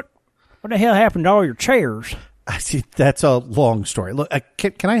 What the hell happened to all your chairs? I see. That's a long story. Look,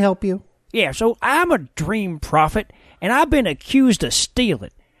 can I help you? Yeah, so I'm a dream prophet, and I've been accused of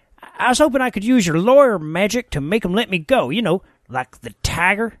stealing. I was hoping I could use your lawyer magic to make them let me go, like the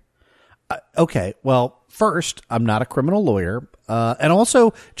tiger. Okay, well, first, I'm not a criminal lawyer. And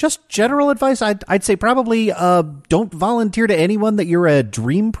also, just general advice, I'd say probably don't volunteer to anyone that you're a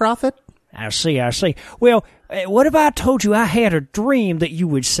dream prophet. I see. Well, what if I told you I had a dream that you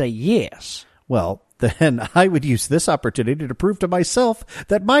would say yes? Well, then I would use this opportunity to prove to myself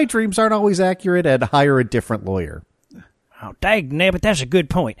that my dreams aren't always accurate and hire a different lawyer. Oh, dagnabbit, that's a good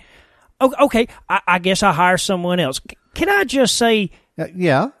point. Okay, I guess I'll hire someone else. Can I just say...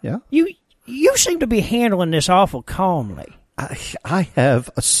 Yeah. You seem to be handling this awful calmly. I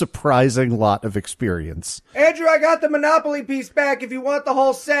have a surprising lot of experience. Andrew, I got the Monopoly piece back if you want the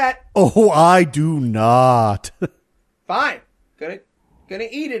whole set. Oh, I do not. Fine. Gonna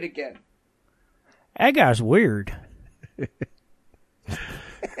eat it again. That guy's weird.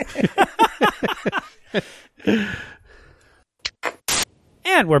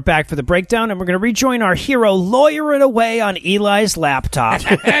 And we're back for the breakdown, and we're going to rejoin our hero lawyering away on Eli's laptop.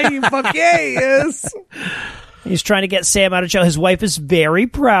 Hey, fuck yeah, he is. He's trying to get Sam out of jail. His wife is very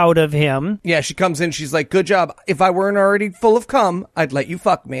proud of him. Yeah, she comes in, she's like, good job. If I weren't already full of cum, I'd let you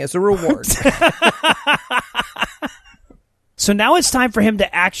fuck me as a reward. So now it's time for him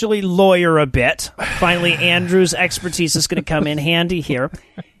to actually lawyer a bit. Finally, Andrew's expertise is going to come in handy here.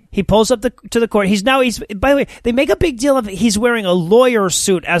 He pulls up to the court. He's by the way, they make a big deal of he's wearing a lawyer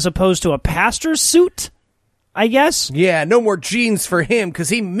suit as opposed to a pastor's suit, I guess. Yeah, no more jeans for him because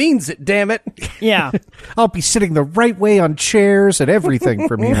he means it, damn it. Yeah. I'll be sitting the right way on chairs and everything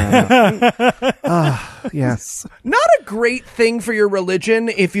from here on out. Yes. Not a great thing for your religion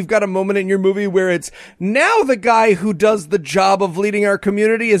if you've got a moment in your movie where it's now the guy who does the job of leading our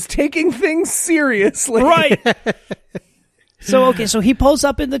community is taking things seriously. Right. So he pulls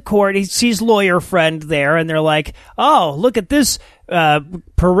up in the court. He sees lawyer friend there, and they're like, "Oh, look at this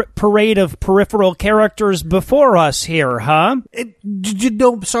parade of peripheral characters before us here, huh?"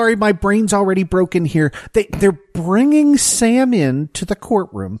 No, sorry, my brain's already broken here. They're bringing Sam in to the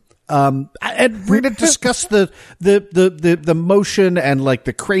courtroom. And we're going to discuss the motion and like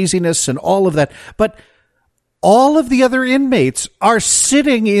the craziness and all of that, but. All of the other inmates are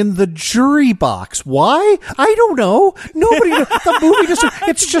sitting in the jury box. Why? I don't know. Nobody knows. The movie doesn't.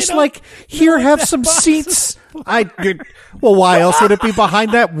 It's just like, here, have some seats. Well, why else would it be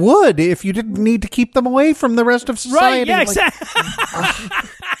behind that wood if you didn't need to keep them away from the rest of society? Right, yeah, exactly.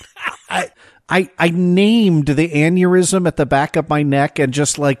 I named the aneurysm at the back of my neck and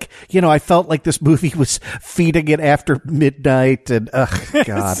just like, I felt like this movie was feeding it after midnight and,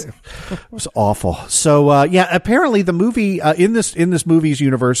 God, it was awful. So, apparently the movie, in this movie's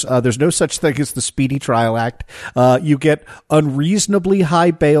universe, there's no such thing as the Speedy Trial Act. You get unreasonably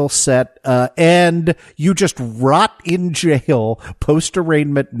high bail set, and you just rot in jail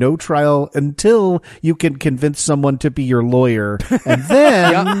post-arraignment, no trial until you can convince someone to be your lawyer. And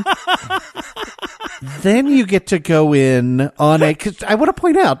then... Then you get to go in on because I want to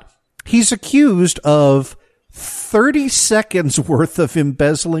point out, he's accused of 30 seconds worth of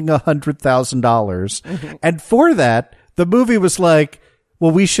embezzling $100,000. And for that, the movie was like,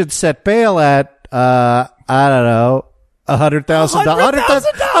 well, we should set bail at, I don't know,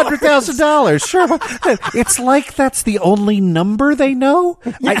 $100,000. Sure. It's like that's the only number they know.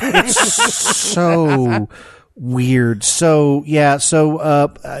 It's so weird. So yeah,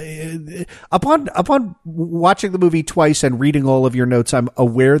 upon watching the movie twice and reading all of your notes, I'm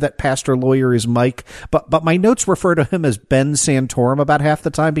aware that Pastor Lawyer is Mike, but my notes refer to him as Ben Santorum about half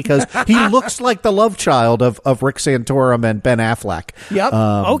the time because he looks like the love child of Rick Santorum and Ben Affleck. Yep.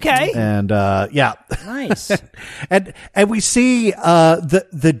 Okay. And yeah. Nice. and we see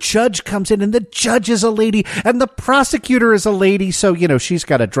the judge comes in, and the judge is a lady and the prosecutor is a lady, so she's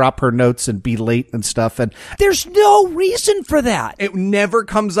got to drop her notes and be late and stuff, and there's no reason for that. It never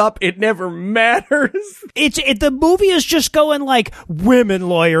comes up. It never matters. The movie is just going like women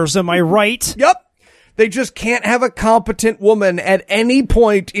lawyers. Am I right? Yep. They just can't have a competent woman at any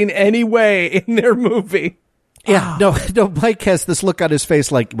point in any way in their movie. Yeah, no, Mike has this look on his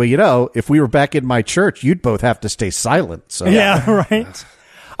face like, well, if we were back in my church, you'd both have to stay silent. So yeah, right.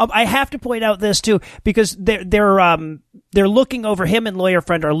 I have to point out this too, because they're looking over, him and lawyer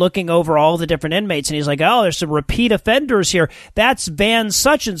friend are looking over all the different inmates, and he's like, oh, there's some repeat offenders here. That's Van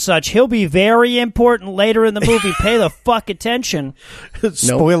such and such. He'll be very important later in the movie. Pay the fuck attention.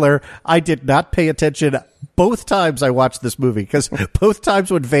 Spoiler, I did not pay attention both times I watched this movie, because both times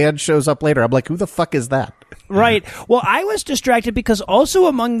when Van shows up later, I'm like, who the fuck is that? Right. Well, I was distracted because also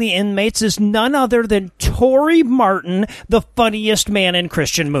among the inmates is none other than Torrey Martin, the funniest man in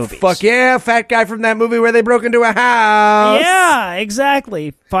Christian movies. Fuck yeah, fat guy from that movie where they broke into a house. Yeah,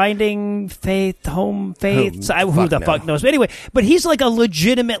 exactly. Finding Faith, Home Faith. Who the fuck knows? But anyway, but he's like a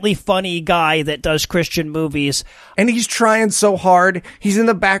legitimately funny guy that does Christian movies. And he's trying so hard. He's in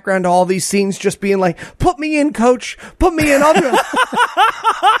the background of all these scenes just being like, put me in, coach. Put me in.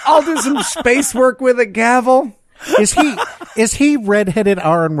 I'll do some space work with a gavel. Is he redheaded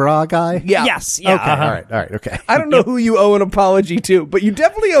Aaron Ra guy? Yeah. Yes. Yeah. Okay. All right. Okay. I don't know who you owe an apology to, but you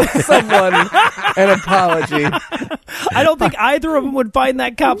definitely owe someone an apology. I don't think either of them would find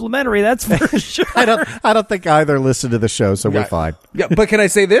that complimentary. That's for sure. I don't think either listen to the show, so we're fine. Yeah, but can I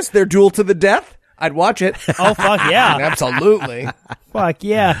say this? Their duel to the death? I'd watch it. Oh, fuck yeah. Absolutely. Fuck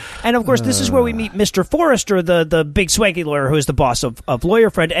yeah. And of course, this is where we meet Mr. Forrester, the big swanky lawyer who is the boss of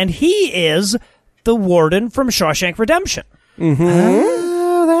Lawyer Friend, and he is the warden from Shawshank Redemption.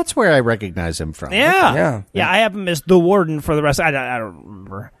 Mm-hmm. That's where I recognize him from. Yeah. Yeah, I have him as the warden for the rest. I don't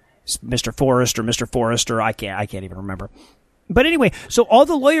remember. It's Mr. Forrester. I can't even remember. But anyway, so all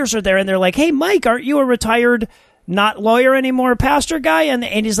the lawyers are there, and they're like, hey, Mike, aren't you a retired not lawyer anymore pastor guy? And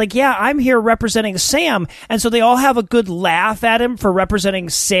he's like, yeah, I'm here representing Sam. And so they all have a good laugh at him for representing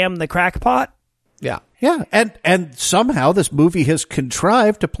Sam the crackpot. Yeah. Yeah. And somehow this movie has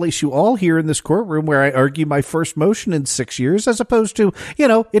contrived to place you all here in this courtroom where I argue my first motion in 6 years, as opposed to,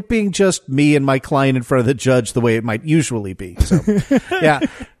 it being just me and my client in front of the judge the way it might usually be. So, yeah.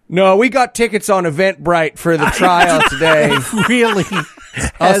 No, we got tickets on Eventbrite for the trial today. Really?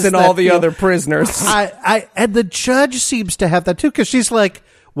 Us and all the other prisoners. And the judge seems to have that too, because she's like,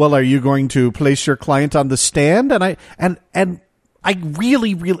 well, are you going to place your client on the stand? And I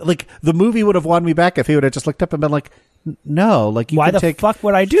really, like, the movie would have won me back if he would have just looked up and been like, no, like, why the fuck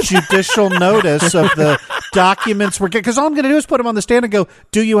would I do judicial notice of the documents we're getting? Because all I'm going to do is put him on the stand and go,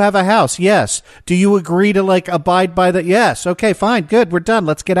 do you have a house? Yes. Do you agree to, like, abide by the? Yes. Okay, fine. Good. We're done.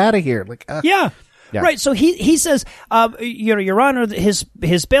 Let's get out of here. Like, yeah. Yeah. Right, so he says, Your Honor, his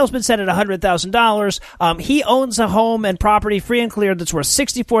bail's been set at $100,000. He owns a home and property free and clear that's worth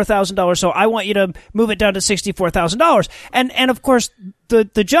 $64,000. So I want you to move it down to $64,000. And of course, the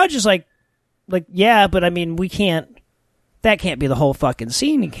judge is like, yeah, but I mean, we can't. That can't be the whole fucking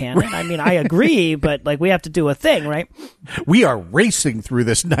scene, can it? I mean, I agree, but like we have to do a thing, right? We are racing through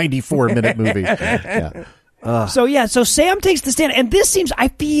this 94-minute movie. Yeah. So Sam takes the stand, and this seems, I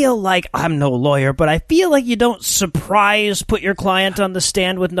feel like, I'm no lawyer, but I feel like you don't put your client on the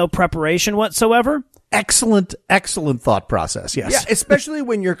stand with no preparation whatsoever. Excellent thought process, yes. Yeah, especially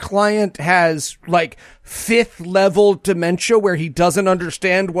when your client has, like, 5th level dementia where he doesn't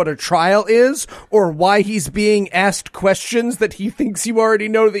understand what a trial is or why he's being asked questions that he thinks you already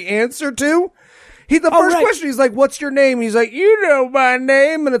know the answer to. The first question, he's like, what's your name? He's like, you know my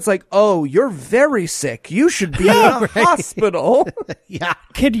name. And it's like, oh, you're very sick. You should be in a hospital. Yeah.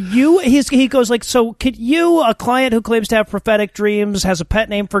 He goes like, so could you, a client who claims to have prophetic dreams, has a pet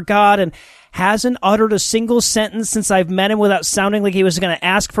name for God, and hasn't uttered a single sentence since I've met him without sounding like he was going to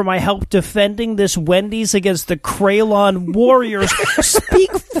ask for my help defending this Wendy's against the Kraylon Warriors,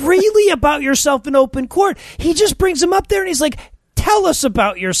 speak freely about yourself in open court. He just brings him up there and he's like, tell us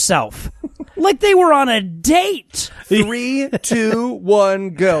about yourself. Like they were on a date. 3, 2, 1,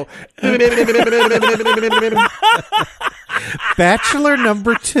 go. Bachelor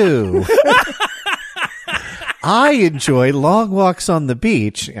number 2. I enjoy long walks on the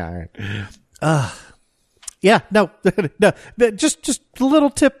beach. Yeah, no, just a little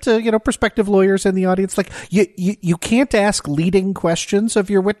tip to, prospective lawyers in the audience. Like, you can't ask leading questions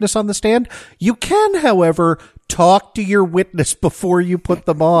of your witness on the stand. You can, however, talk to your witness before you put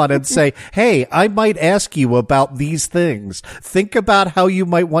them on and say, hey, I might ask you about these things. Think about how you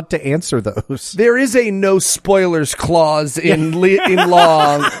might want to answer those. There is a no spoilers clause in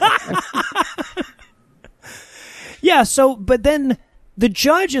law. Yeah, so, but then the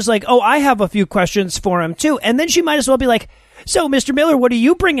judge is like, oh, I have a few questions for him, too. And then she might as well be like, so, Mr. Miller, what are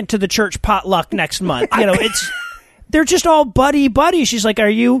you bringing to the church potluck next month? They're just all buddy. She's like, are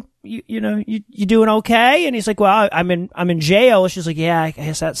you doing okay? And he's like, well, I'm in jail. She's like, yeah, I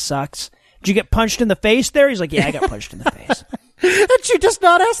guess that sucks. Did you get punched in the face there? He's like, yeah, I got punched in the face. And she does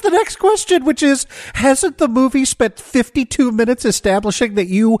not ask the next question, which is, hasn't the movie spent 52 minutes establishing that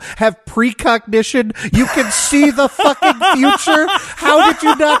you have precognition? You can see the fucking future? How did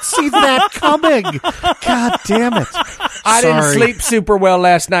you not see that coming? God damn it. I didn't sleep super well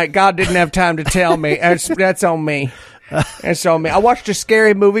last night. God didn't have time to tell me. That's on me. That's on me. I watched a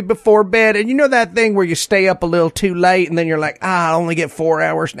scary movie before bed, and you know that thing where you stay up a little too late, and then you're like, I only get 4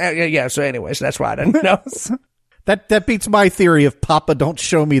 hours now. Yeah, so anyways, that's why I didn't know. That beats my theory of Papa don't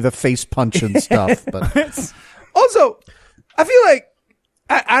show me the face punch and stuff. But also, I feel like,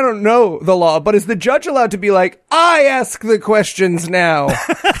 I don't know the law, but is the judge allowed to be like, I ask the questions now?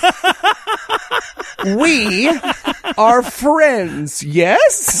 We are friends,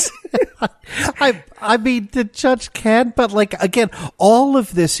 yes? I mean, the judge can, but again, all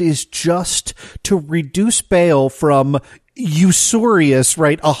of this is just to reduce bail from usurious,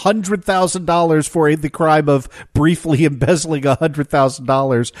 right? $100,000 for the crime of briefly embezzling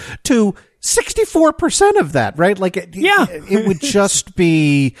 $100,000 to 64% of that, right? It would just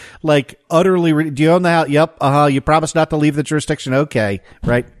be utterly. Do you own the house? Yep. You promised not to leave the jurisdiction. Okay.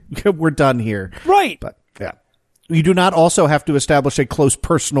 Right. We're done here. Right. But yeah. You do not also have to establish a close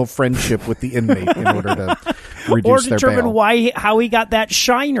personal friendship with the inmate in order to reduce their bail. Or determine how he got that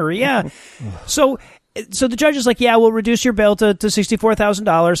shiner. Yeah. So the judge is like, yeah, we'll reduce your bail to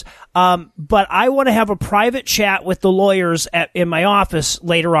 $64,000. But I want to have a private chat with the lawyers in my office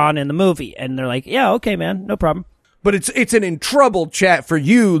later on in the movie. And they're like, yeah, okay, man, no problem. But it's an in trouble chat for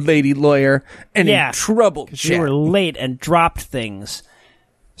you, lady lawyer. In trouble chat. You were late and dropped things.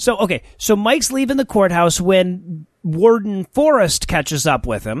 So, okay. So Mike's leaving the courthouse when Warden Forrest catches up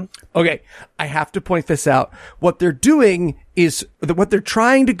with him. Okay. I have to point this out. What they're doing is what they're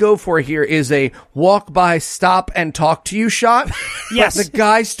trying to go for here is a walk by, stop and talk to you shot. Yes. But the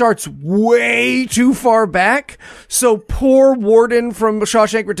guy starts way too far back. So poor Warden from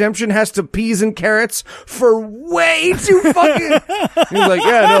Shawshank Redemption has to peas and carrots for way too fucking. He's like,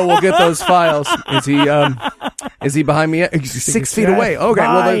 yeah, no, we'll get those files. Is he behind me? He's 6 feet away. Okay.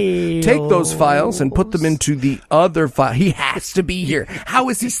 Well, then take those files and put them into the other file. He has to be here. How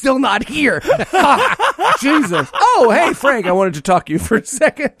is he still not here? Jesus. Oh, hey, Frank, I wanted to talk to you for a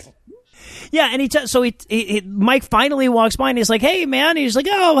second. Yeah, and Mike finally walks by and he's like, hey, man. He's like,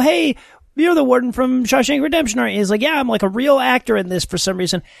 oh, hey, you're the Warden from Shawshank Redemption, aren't you? He's like, yeah, I'm like a real actor in this for some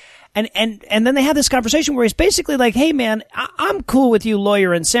reason. And then they have this conversation where he's basically like, hey, man, I'm cool with you,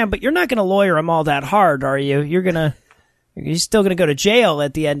 lawyer and Sam, but you're not going to lawyer him all that hard, are you? You're still going to go to jail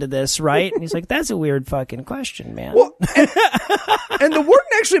at the end of this, right? And he's like, that's a weird fucking question, man. Well, and the warden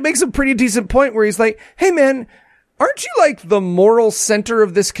actually makes a pretty decent point where he's like, hey, man, aren't you like the moral center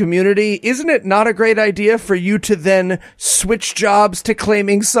of this community? Isn't it not a great idea for you to then switch jobs to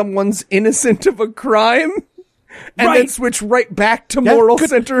claiming someone's innocent of a crime? And then switch right back to moral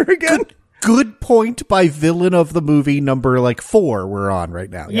center again? Good point by villain of the movie number 4 we're on right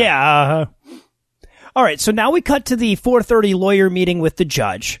now. Yeah. All right, so now we cut to the 4:30 lawyer meeting with the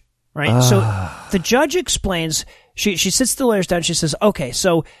judge, right? So the judge explains, she sits the lawyers down, she says, okay,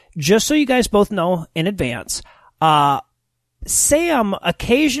 so just so you guys both know in advance, Sam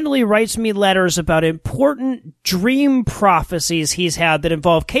occasionally writes me letters about important dream prophecies he's had that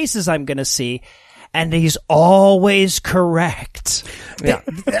involve cases I'm going to see, and he's always correct. Yeah.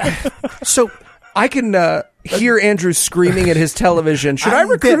 So I can hear Andrew screaming at his television. Should I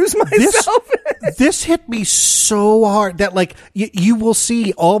recuse myself? This hit me so hard that you will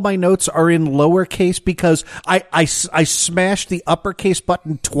see all my notes are in lowercase because I smashed the uppercase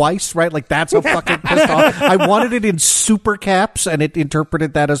button twice, right? That's how fucking pissed off. I wanted it in super caps and it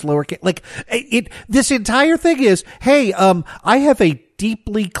interpreted that as lowercase. This entire thing is, hey, I have a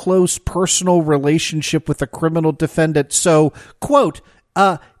deeply close personal relationship with a criminal defendant. So, quote,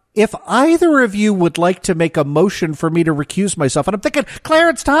 if either of you would like to make a motion for me to recuse myself, and I'm thinking,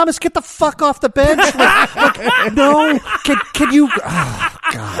 Clarence Thomas, get the fuck off the bench. No, can you? Oh,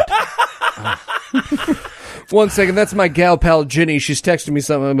 God. 1 second, that's my gal pal Ginny. She's texting me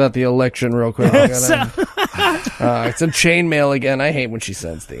something about the election real quick. It's a chainmail again. I hate when she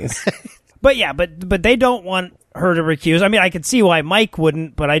sends these. But yeah, but they don't want her to recuse. I mean, I can see why Mike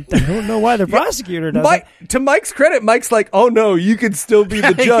wouldn't, but I don't know why the prosecutor doesn't. To Mike's credit, Mike's like, oh no, you could still be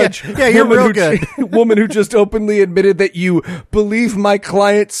the judge. Yeah, you're real good. Woman who just openly admitted that you believe my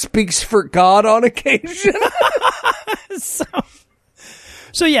client speaks for God on occasion.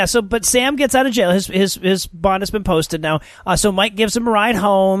 But Sam gets out of jail. His bond has been posted now. So Mike gives him a ride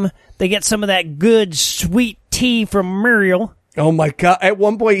home. They get some of that good sweet tea from Muriel. Oh my God. At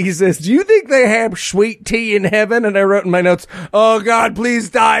one point he says, do you think they have sweet tea in heaven? And I wrote in my notes, oh God, please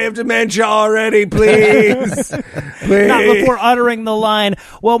die of dementia already, please. Please. Not before uttering the line,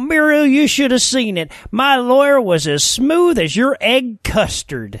 well, Muriel, you should have seen it. My lawyer was as smooth as your egg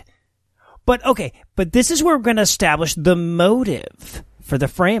custard. But this is where we're going to establish the motive for the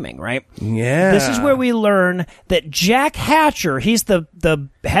framing, right? Yeah. This is where we learn that Jack Hatcher, he's the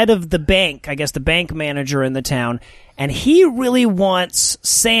head of the bank, I guess the bank manager in the town, and he really wants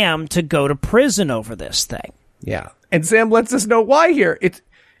Sam to go to prison over this thing. Yeah. And Sam lets us know why here. It's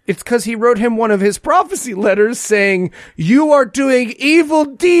because he wrote him one of his prophecy letters saying, you are doing evil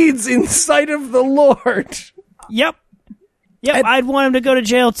deeds in sight of the Lord. Yep. Yeah, I'd want him to go to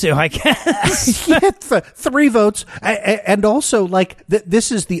jail too, I guess. Yeah, 3 votes. And also,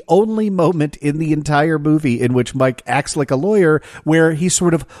 this is the only moment in the entire movie in which Mike acts like a lawyer, where he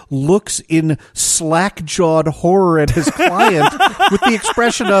sort of looks in slack-jawed horror at his client with the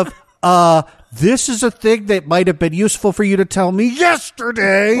expression of, this is a thing that might have been useful for you to tell me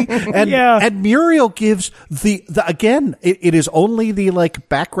yesterday. And Muriel gives again, it is only the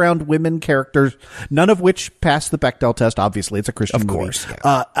background women characters, none of which pass the Bechdel test. Obviously, it's a Christian movie. Of course.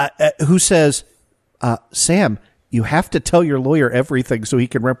 Who says, Sam, you have to tell your lawyer everything so he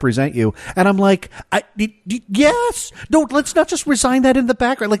can represent you. And I'm like, yes. No, let's not just resign that in the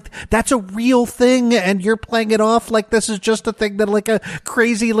background. That's a real thing, and you're playing it off like this is just a thing that a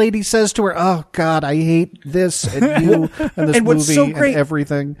crazy lady says to her. Oh, God, I hate this and you and this and what's movie so great and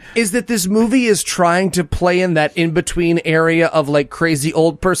everything. Is that this movie is trying to play in that in-between area of crazy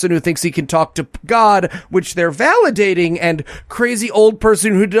old person who thinks he can talk to God, which they're validating, and crazy old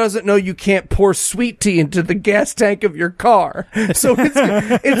person who doesn't know you can't pour sweet tea into the gas tank of your car. So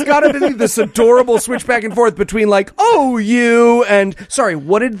it's got to be this adorable switch back and forth between oh, you, and sorry,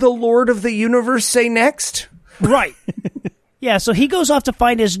 what did the Lord of the Universe say next? Right. Yeah, so he goes off to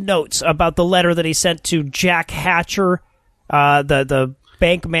find his notes about the letter that he sent to Jack Hatcher, the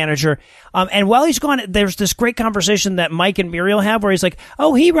bank manager. And while he's gone, there's this great conversation that Mike and Muriel have where he's like,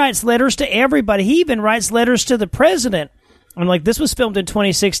 oh, he writes letters to everybody. He even writes letters to the president. I'm like, this was filmed in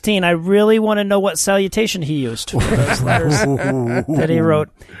 2016. I really want to know what salutation he used for those letters that he wrote.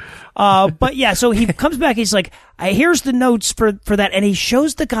 But yeah, so he comes back. He's like, here's the notes for that. And he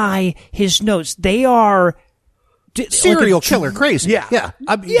shows the guy his notes. They are serial killer crazy. Yeah.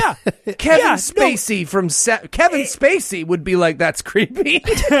 Yeah. Kevin Spacey from Kevin Spacey would be like, that's creepy.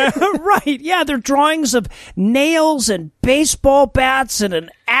 Right. Yeah. They're drawings of nails and baseball bats and an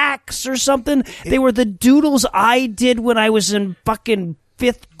axe or something. They were the doodles I did when I was in fucking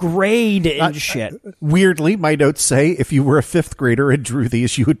 5th grade and shit. Weirdly, my notes say if you were a 5th grader and drew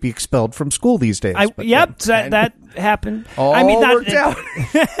these, you would be expelled from school these days. That happened. Worked out.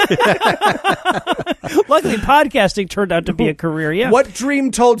 Luckily, podcasting turned out to be a career. Yeah. What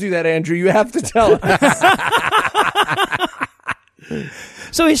dream told you that, Andrew? You have to tell us.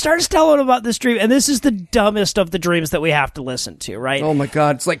 So he starts telling about this dream, and this is the dumbest of the dreams that we have to listen to, right? Oh my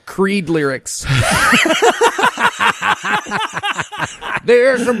God, it's like Creed lyrics.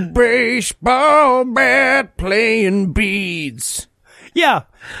 There's a baseball bat playing beads. Yeah.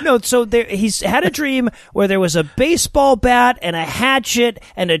 No, so he's had a dream where there was a baseball bat and a hatchet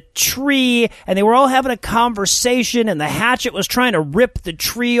and a tree, and they were all having a conversation, and the hatchet was trying to rip the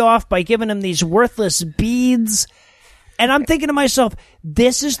tree off by giving him these worthless beads. And I'm thinking to myself,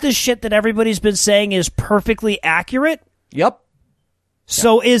 this is the shit that everybody's been saying is perfectly accurate? Yep.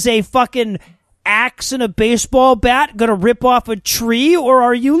 So is a fucking axe and a baseball bat gonna rip off a tree, or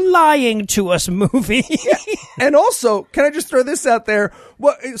are you lying to us, movie? Yeah. And also, can I just throw this out there?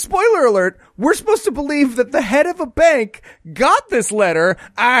 Well, spoiler alert, we're supposed to believe that the head of a bank got this letter.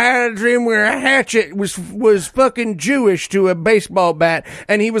 I had a dream where a hatchet was fucking Jewish to a baseball bat,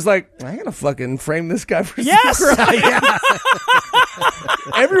 and he was like, I gotta fucking frame this guy for some crime.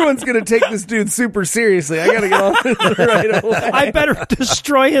 Everyone's gonna take this dude super seriously. I gotta get on this right away. I better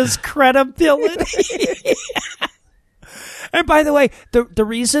destroy his credibility. And by the way, the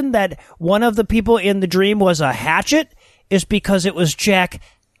reason that one of the people in the dream was a hatchet is because it was Jack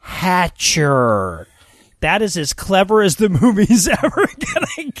Hatcher. that is as clever as the movie's ever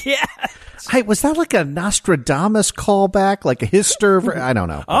gonna get. Hey, was that like a Nostradamus callback, like a Hister? I don't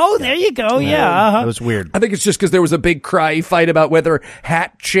know. Oh, there you go. Yeah, That was weird. I think it's just because there was a big cry fight about whether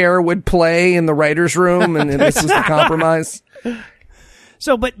Hat Chair would play in the writer's room, and this was the compromise.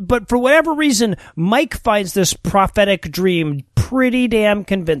 So, but for whatever reason, Mike finds this prophetic dream pretty damn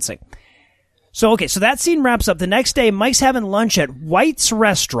convincing. So, okay, so that scene wraps up. The next day, Mike's having lunch at White's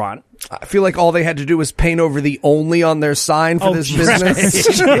Restaurant. I feel like all they had to do was paint over the "only" on their sign for this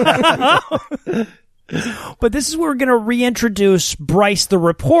business. But this is where we're going to reintroduce Bryce the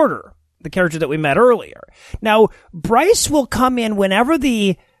reporter, the character that we met earlier. Now, Bryce will come in whenever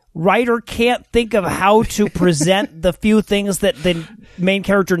the writer can't think of how to present the few things that the main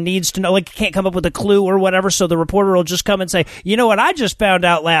character needs to know, like can't come up with a clue or whatever, so the reporter will just come and say, you know what I just found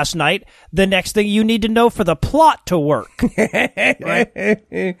out last night? The next thing you need to know for the plot to work.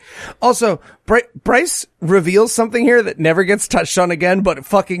 Right? Also, Bryce reveals something here that never gets touched on again, but it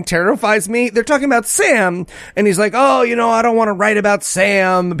fucking terrifies me. They're talking about Sam, and he's like, oh, I don't want to write about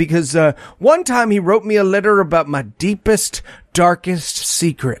Sam because one time he wrote me a letter about my deepest, darkest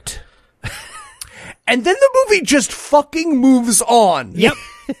secret. And then the movie just fucking moves on. Yep.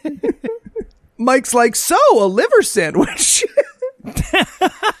 Mike's like, so, a liver sandwich. But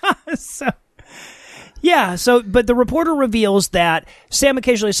the reporter reveals that Sam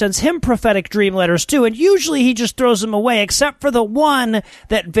occasionally sends him prophetic dream letters too, and usually he just throws them away, except for the one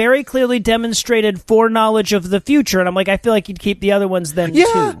that very clearly demonstrated foreknowledge of the future. And I'm like, I feel like you'd keep the other ones then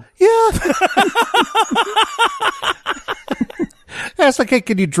too. Yeah. It's like, hey,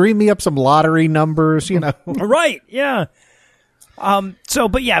 can you dream me up some lottery numbers, Right, yeah.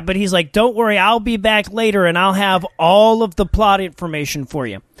 But he's like, don't worry, I'll be back later and I'll have all of the plot information for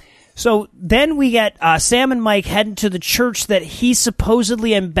you. So then we get Sam and Mike heading to the church that he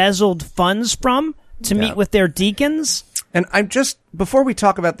supposedly embezzled funds from to meet with their deacons. And before we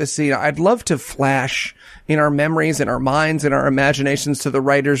talk about this scene, I'd love to flash in our memories, in our minds, in our imaginations to the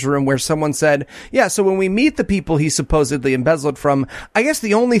writer's room where someone said, yeah, so when we meet the people he supposedly embezzled from, I guess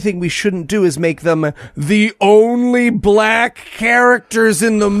the only thing we shouldn't do is make them the only black characters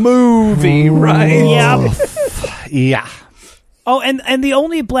in the movie, right? Yeah. Yeah. Oh, and the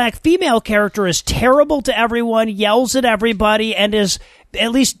only black female character is terrible to everyone, yells at everybody, and is,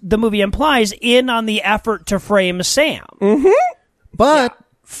 at least the movie implies, in on the effort to frame Sam. Mm-hmm. But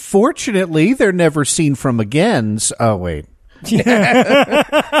fortunately, they're never seen from again. Oh, wait.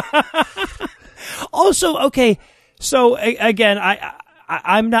 Also, okay, so again,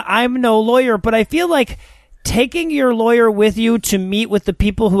 I'm no lawyer, but I feel like taking your lawyer with you to meet with the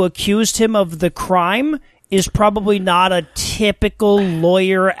people who accused him of the crime is probably not a typical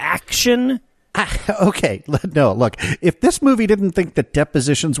lawyer action. Okay, no, look, if this movie didn't think that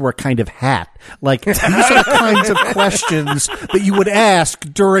depositions were a kind of hat, like, these are the kinds of questions that you would ask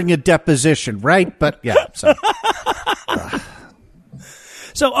during a deposition, right? But, yeah, so.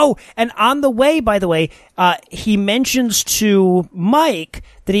 So, and on the way, by the way, he mentions to Mike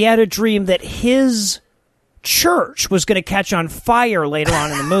that he had a dream that his church was going to catch on fire later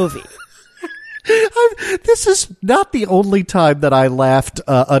on in the movie. This is not the only time that I laughed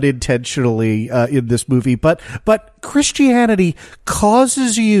unintentionally in this movie, but Christianity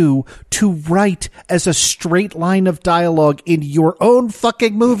causes you to write as a straight line of dialogue in your own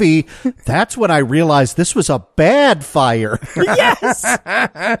fucking movie. That's when I realized this was a bad fire. Yes.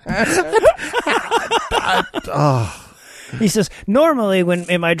 He says, normally when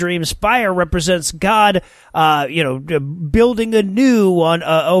in my dreams, fire represents God, building anew on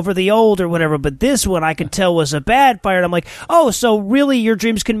over the old or whatever. But this one I could tell was a bad fire. And I'm like, oh, so really your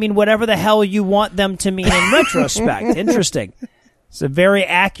dreams can mean whatever the hell you want them to mean in retrospect. Interesting. It's very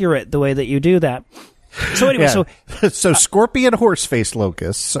accurate the way that you do that. So anyway, so scorpion, horse-faced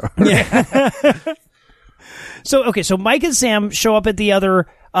locust. So. Yeah. So Mike and Sam show up at the other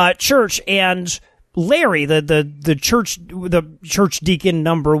church, and Larry, the church deacon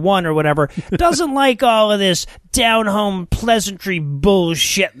number 1 or whatever, doesn't like all of this down home pleasantry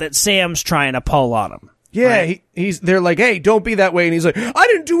bullshit that Sam's trying to pull on him. Yeah, right? They're like, hey, don't be that way. And he's like, I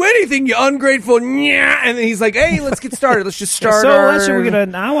didn't do anything, you ungrateful. Nyah. And then he's like, hey, let's get started. Let's just start.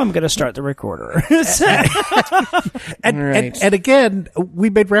 Now I'm gonna start the recorder. and again, we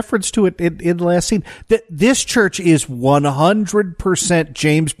made reference to it in the last scene that this church is 100%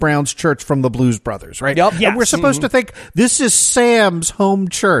 James Brown's church from the Blues Brothers, right? Yep. And we're supposed to think this is Sam's home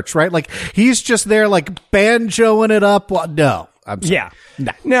church, right? Like he's just there, like banjoing it up. Well, no. I'm sorry. Yeah.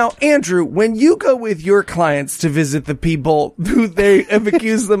 No. Now, Andrew, when you go with your clients to visit the people who they have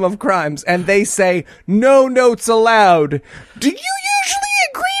accused them of crimes and they say, no notes allowed, do you usually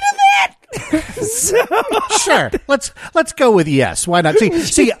agree to that? Sure. Let's go with yes. Why not?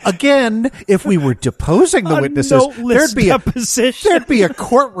 See again, if we were deposing the witnesses, there'd be a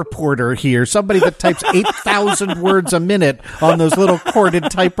court reporter here, somebody that types 8,000 words a minute on those little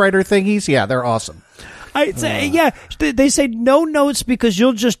corded typewriter thingies. Yeah, they're awesome. They say no notes because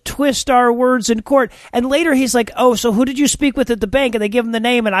you'll just twist our words in court. And later he's like, oh, so who did you speak with at the bank? And they give him the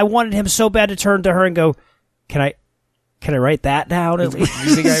name, and I wanted him so bad to turn to her and go, Can I write that down at least?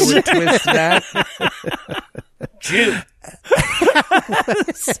 You think I would twist that?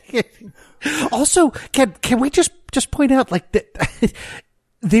 Also, can we just point out like that?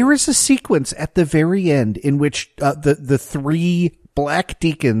 There is a sequence at the very end in which the three black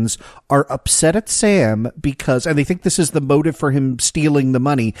deacons are upset at Sam because, and they think this is the motive for him stealing the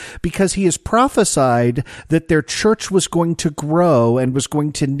money, because he has prophesied that their church was going to grow and was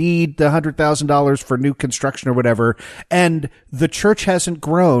going to need the $100,000 for new construction or whatever, and the church hasn't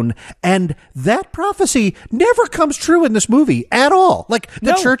grown, and that prophecy never comes true in this movie at all. Like,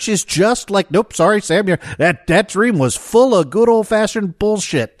 the church is just like, nope, sorry, Sam, that dream was full of good old-fashioned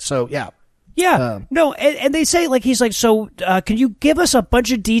bullshit. So, yeah. Yeah, no, and they say, like, he's like, so can you give us a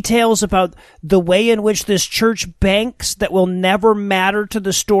bunch of details about the way in which this church banks that will never matter to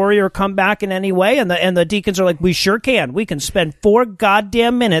the story or come back in any way? And the deacons are like, we sure can. We can spend 4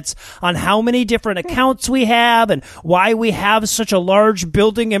 goddamn minutes on how many different accounts we have and why we have such a large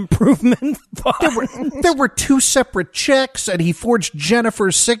building improvement fund. There were 2 separate checks, and he forged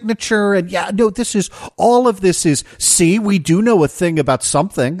Jennifer's signature, and all of this is, see, we do know a thing about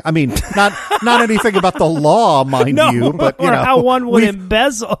something. I mean, not anything about the law, mind you, but how one would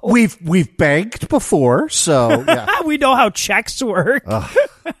embezzle. We've banked before, so yeah. We know how checks work.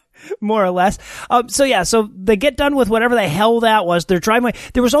 More or less. So they get done with whatever the hell that was. They're driving.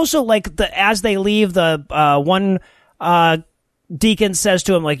 There was also like as they leave, the one deacon says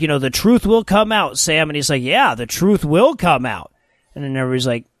to him, like, the truth will come out, Sam, and he's like, yeah, the truth will come out. And then everybody's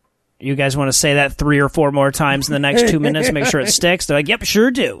like, you guys want to say that 3 or 4 more times in the next 2 minutes, make sure it sticks? They're like, yep,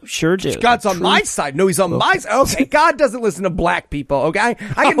 sure do. God's on my side. No, he's on my side. Okay, God doesn't listen to black people, okay?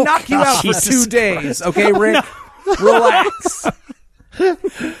 I can knock you out for 2 days, okay, Rick? Relax.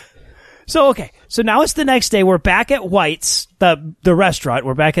 So now it's the next day. We're back at White's, the restaurant.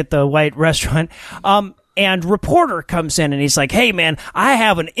 We're back at the White restaurant. And reporter comes in and he's like, hey, man, I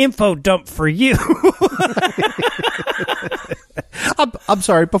have an info dump for you. I'm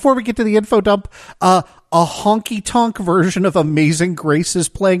sorry. Before we get to the info dump, a honky-tonk version of Amazing Grace is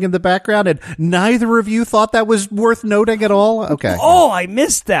playing in the background, and neither of you thought that was worth noting at all? Okay. Oh, I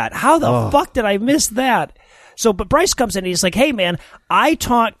missed that. How the fuck did I miss that? But Bryce comes in and he's like, hey, man, I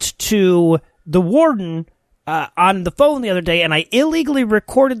talked to the warden on the phone the other day, and I illegally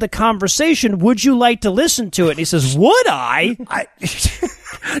recorded the conversation. Would you like to listen to it? And he says, would I?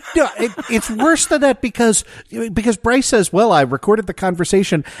 No, it's worse than that because Bryce says, well, I recorded the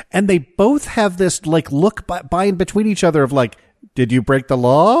conversation, and they both have this like look by in between each other of like, did you break the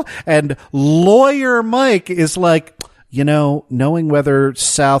law? And lawyer Mike is like, knowing whether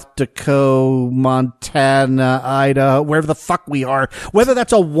South Dakota, Montana, Idaho, wherever the fuck we are, whether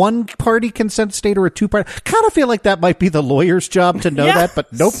that's a 1-party consent state or a 2-party, kind of feel like that might be the lawyer's job to know that,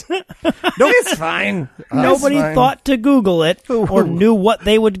 but nope. It's fine. Nobody thought to Google it or knew what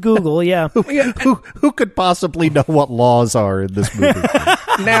they would Google, yeah. Who could possibly know what laws are in this movie?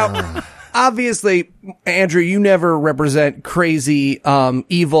 Now, obviously, Andrew, you never represent crazy,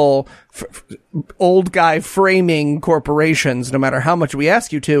 evil, old guy framing corporations, no matter how much we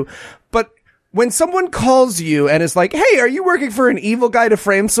ask you to. But when someone calls you and is like, hey, are you working for an evil guy to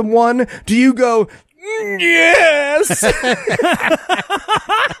frame someone? Do you go, yes?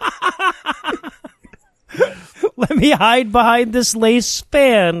 Let me hide behind this lace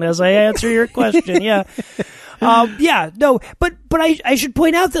fan as I answer your question. Yeah. But I should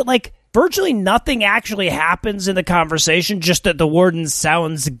point out that, like, virtually nothing actually happens in the conversation, just that the warden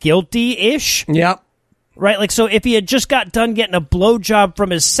sounds guilty-ish. Yep. Right? Like, so if he had just got done getting a blowjob from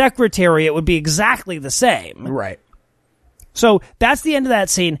his secretary, it would be exactly the same. Right. So that's the end of that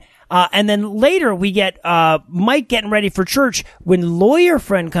scene. And then later we get Mike getting ready for church when lawyer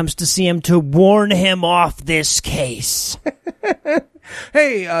friend comes to see him to warn him off this case.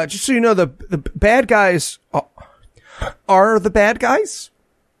 Hey, just so you know, the bad guys are the bad guys.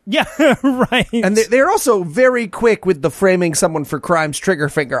 Yeah, right. And they're also very quick with the framing someone for crimes trigger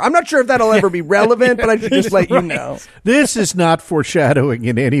finger. I'm not sure if that'll ever be relevant, but I should just let you know. This is not foreshadowing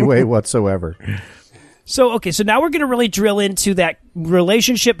in any way whatsoever. So now we're going to really drill into that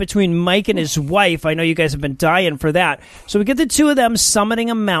relationship between Mike and his wife. I know you guys have been dying for that. So we get the two of them summiting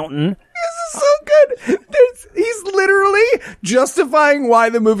a mountain. This so good. He's literally justifying why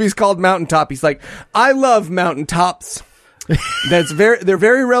the movie's called Mountaintop. He's like, I love mountaintops. They're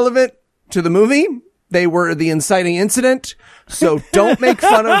very relevant to the movie. They were the inciting incident. So don't make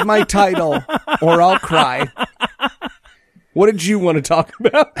fun of my title or I'll cry. What did you want to talk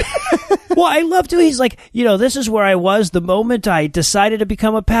about? Well, I love to. He's like, this is where I was the moment I decided to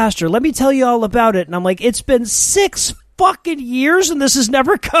become a pastor. Let me tell you all about it. And I'm like, it's been 6 fucking years and this has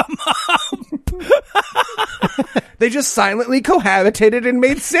never come up. They just silently cohabitated and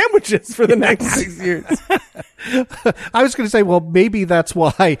made sandwiches for the next 6 years. I was going to say, well, maybe that's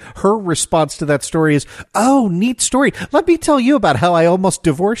why her response to that story is, oh, neat story. Let me tell you about how I almost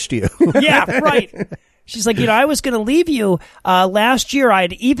divorced you. Yeah, right. She's like, I was going to leave you last year. I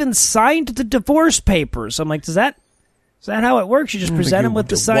had even signed the divorce papers. I'm like, is that how it works? You just present them with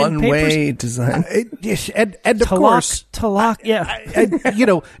the signed papers? One-way design. And of course, talak, yeah.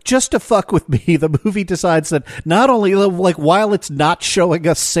 And, just to fuck with me, the movie decides that not only, like, while it's not showing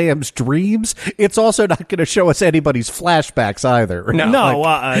us Sam's dreams, it's also not going to show us anybody's flashbacks either. No,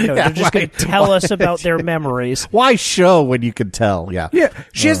 they're just going to tell us about their memories. Why show when you can tell? Yeah. Yeah.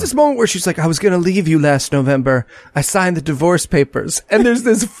 She has this moment where she's like, I was going to leave you last November. I signed the divorce papers. And there's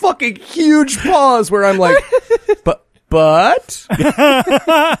this fucking huge pause where I'm like, But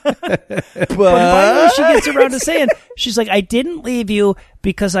finally she gets around to saying, she's like, I didn't leave you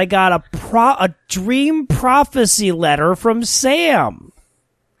because I got a dream prophecy letter from Sam.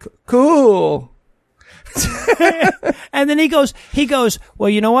 Cool. And then he goes, well,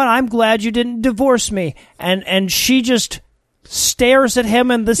 you know what? I'm glad you didn't divorce me. And she just stares at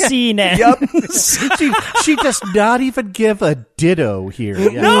him and the scene ends. Yep. she does not even give a ditto here.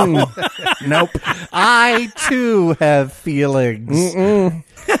 Yeah. No. Nope. I too have feelings.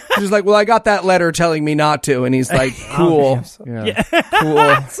 She's like, well, I got that letter telling me not to. And he's like, cool.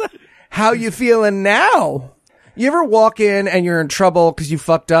 Cool. How you feeling now? You ever walk in and you're in trouble because you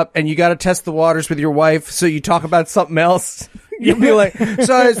fucked up and you got to test the waters with your wife, so you talk about something else? You'll be like,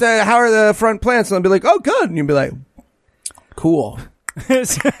 so how are the front plants? And I'll be like, oh, good. And you'll be like, cool.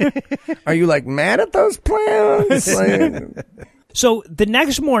 Are you like mad at those plans? So the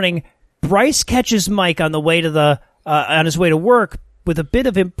next morning, Bryce catches Mike on the way to on his way to work with a bit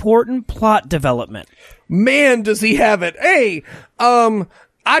of important plot development. Man, does he have it. Hey,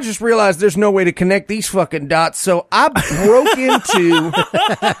 I just realized there's no way to connect these fucking dots, so I broke into...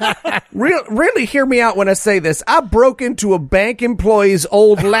 really hear me out when I say this. I broke into a bank employee's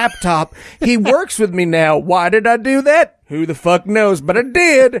old laptop. He works with me now. Why did I do that? Who the fuck knows? But I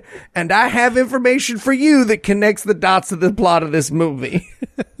did, and I have information for you that connects the dots of the plot of this movie.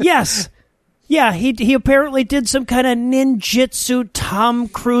 Yes. Yeah, he apparently did some kind of ninjutsu, Tom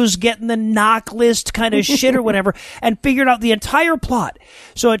Cruise getting the knock list kind of shit or whatever, and figured out the entire plot.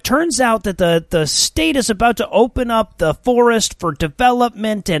 So it turns out that the state is about to open up the forest for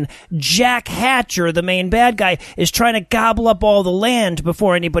development, and Jack Hatcher, the main bad guy, is trying to gobble up all the land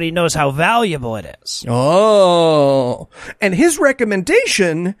before anybody knows how valuable it is. Oh. And his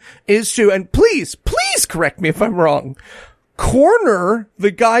recommendation is to, and please correct me if I'm wrong, corner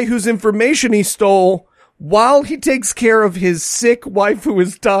the guy whose information he stole while he takes care of his sick wife who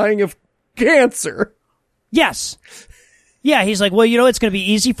is dying of cancer. Yes. Yeah, he's like, well, it's going to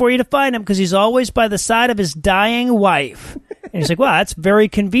be easy for you to find him because he's always by the side of his dying wife. And he's like, well, that's very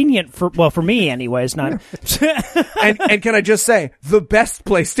convenient for me anyways. Not. and can I just say, the best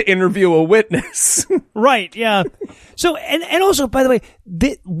place to interview a witness. Right, yeah. So, and also, by the way,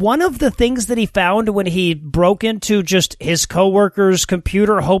 one of the things that he found when he broke into just his coworker's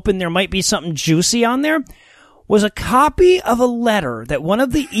computer, hoping there might be something juicy on there, was a copy of a letter that one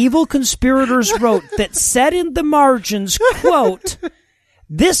of the evil conspirators wrote that said in the margins, quote,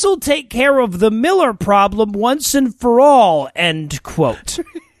 "This'll take care of the Miller problem once and for all," end quote.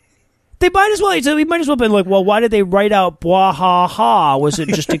 He might as well have been like, well, why did they write out blah ha ha? Was it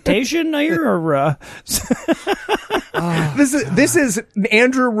just dictation here or This is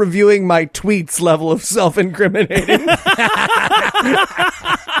Andrew reviewing my tweets level of self-incriminating.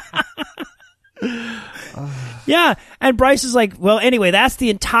 Yeah, and Bryce is like, well, anyway, that's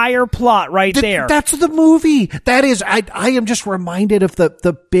the entire plot right there. That's the movie. That is, I am just reminded of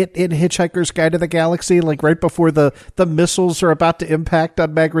the bit in Hitchhiker's Guide to the Galaxy, like right before the missiles are about to impact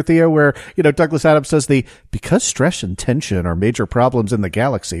on Magrathea, where, Douglas Adams says because stress and tension are major problems in the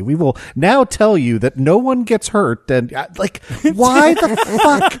galaxy, we will now tell you that no one gets hurt. And why the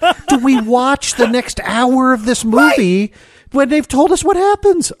fuck do we watch the next hour of this movie when they've told us what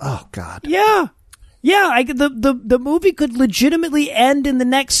happens? Oh, God. Yeah. Yeah, the movie could legitimately end in the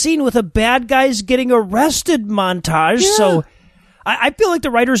next scene with a bad guys getting arrested montage. Yeah. So I feel like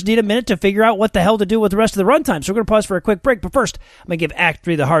the writers need a minute to figure out what the hell to do with the rest of the runtime, so we're going to pause for a quick break. But first, I'm going to give Act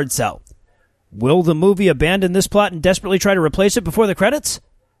 3 the hard sell. Will the movie abandon this plot and desperately try to replace it before the credits?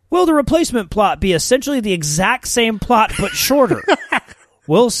 Will the replacement plot be essentially the exact same plot but shorter?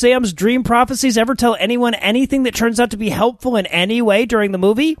 Will Sam's dream prophecies ever tell anyone anything that turns out to be helpful in any way during the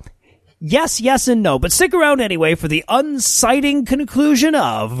movie? Yes, yes, and no. But stick around anyway for the unsighting conclusion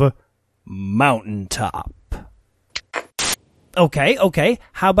of Mountaintop. Okay.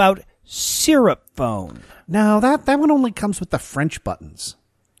 How about Syrup Phone? No, that one only comes with the French buttons.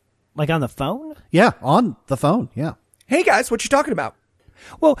 Like on the phone? Yeah, on the phone, yeah. Hey, guys, what you talking about?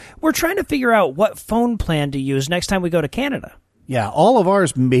 Well, we're trying to figure out what phone plan to use next time we go to Canada. Yeah, all of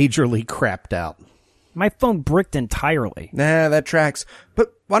ours majorly crapped out. My phone bricked entirely. Nah, that tracks.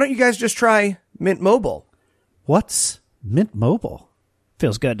 But why don't you guys just try Mint Mobile? What's Mint Mobile?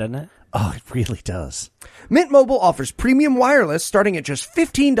 Feels good, doesn't it? Oh, it really does. Mint Mobile offers premium wireless starting at just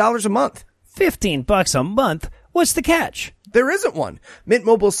 $15 a month. $15 a month? What's the catch? There isn't one. Mint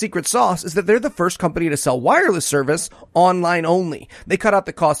Mobile's secret sauce is that they're the first company to sell wireless service online only. They cut out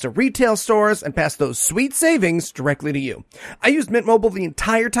the cost of retail stores and pass those sweet savings directly to you. I used Mint Mobile the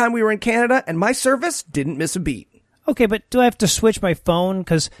entire time we were in Canada, and my service didn't miss a beat. Okay, but do I have to switch my phone?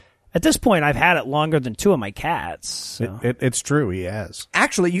 Because at this point, I've had it longer than 2 of my cats. So. It's true, he has.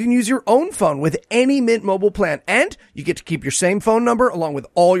 Actually, you can use your own phone with any Mint Mobile plan, and you get to keep your same phone number along with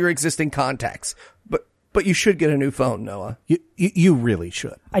all your existing contacts. But you should get a new phone, Noah. You really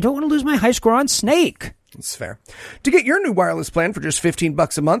should. I don't want to lose my high score on Snake. That's fair. To get your new wireless plan for just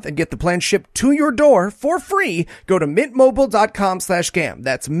 $15 a month and get the plan shipped to your door for free, go to mintmobile.com/gam.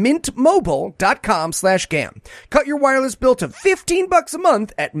 That's mintmobile.com/gam. Cut your wireless bill to $15 a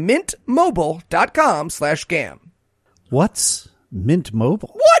month at mintmobile.com/gam. What's Mint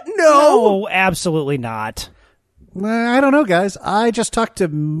Mobile? What? No, absolutely not. I don't know, guys. I just talked to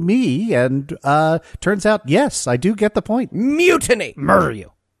me, and turns out, yes, I do get the point. Mutiny. Murder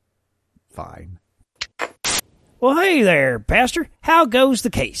you. Fine. Well, hey there, Pastor. How goes the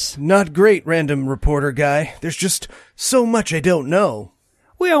case? Not great, random reporter guy. There's just so much I don't know.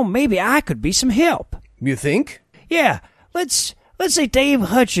 Well, maybe I could be some help. You think? Yeah, let's say Dave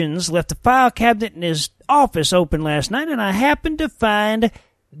Hutchins left the file cabinet in his office open last night, and I happened to find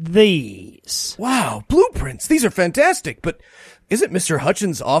these. Wow, blueprints. These are fantastic, but isn't Mr.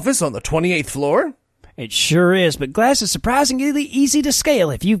 Hutchins' office on the 28th floor? It sure is, but glass is surprisingly easy to scale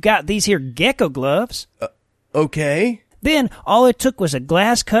if you've got these here gecko gloves. Okay. Then all it took was a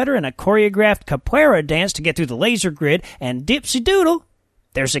glass cutter and a choreographed capoeira dance to get through the laser grid, and dipsy doodle,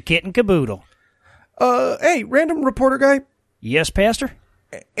 there's a kit and caboodle. Hey, random reporter guy. Yes, Pastor?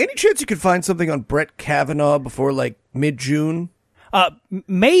 Any chance you could find something on Brett Kavanaugh before, like, mid-June?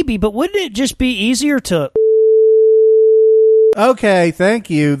 Maybe, but wouldn't it just be easier to... Okay, thank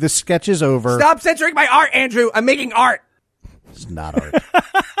you. The sketch is over. Stop censoring my art, Andrew. I'm making art. It's not art.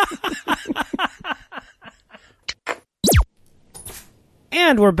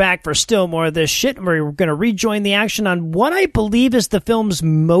 And we're back for still more of this shit. We're going to rejoin the action on what I believe is the film's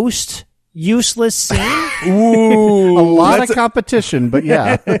most useless scene. Ooh, a lot of competition, but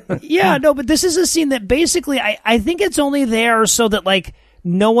yeah. Yeah, no, but this is a scene that basically, I think it's only there so that, like,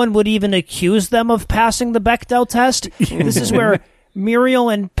 no one would even accuse them of passing the Bechdel test. This is where Muriel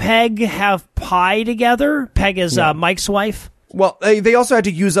and Peg have pie together. Peg is Mike's wife. Well, they also had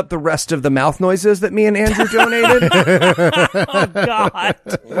to use up the rest of the mouth noises that me and Andrew donated. Oh, God.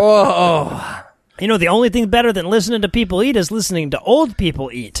 Whoa. You know, the only thing better than listening to people eat is listening to old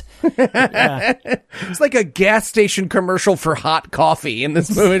people eat. Yeah. It's like a gas station commercial for hot coffee in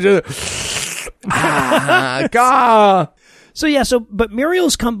this movie. God. But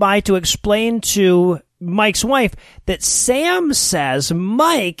Muriel's come by to explain to Mike's wife that Sam says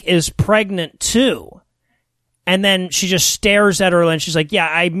Mike is pregnant too. And then she just stares at her and she's like, yeah,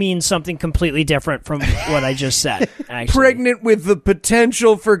 I mean something completely different from what I just said. Actually. Pregnant with the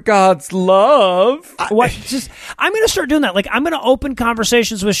potential for God's love. I'm going to start doing that. Like, I'm going to open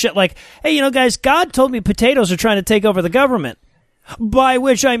conversations with shit like, hey, you know, guys, God told me potatoes are trying to take over the government. By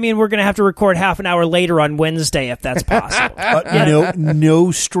which I mean we're going to have to record half an hour later on Wednesday if that's possible.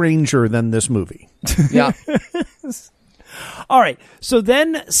 No stranger than this movie. Yeah. All right. So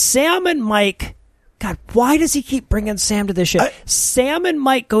then Sam and Mike... God, why does he keep bringing Sam to this shit? Sam and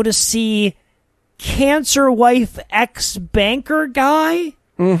Mike go to see cancer wife ex-banker guy.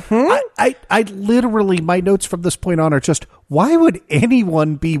 Mm-hmm. I literally, my notes from this point on are just, why would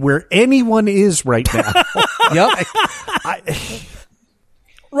anyone be where anyone is right now? Yep.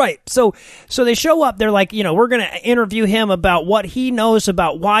 Right. So they show up. They're like, you know, we're going to interview him about what he knows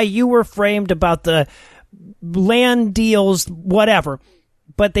about why you were framed, about the land deals, whatever.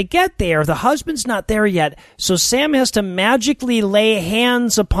 But they get there, the husband's not there yet, so Sam has to magically lay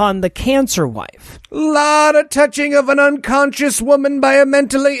hands upon the cancer wife. Lot of touching of an unconscious woman by a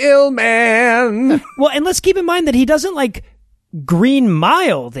mentally ill man. Well, and let's keep in mind that he doesn't, like, Green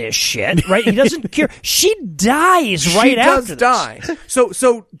Mile this shit, right? He doesn't cure. She dies right after She does die.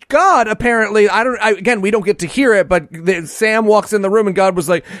 So God apparently, again, we don't get to hear it, but Sam walks in the room and God was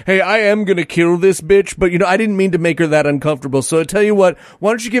like, hey, I am gonna kill this bitch, but I didn't mean to make her that uncomfortable. So I tell you what,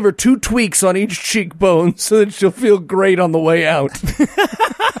 why don't you give her 2 tweaks on each cheekbone so that she'll feel great on the way out.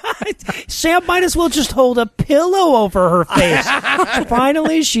 Sam might as well just hold a pillow over her face.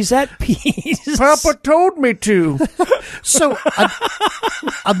 Finally, she's at peace. Papa told me to. So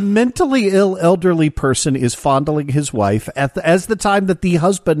a mentally ill elderly person is fondling his wife as the time that the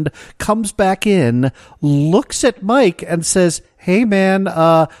husband comes back in, looks at Mike and says, hey man,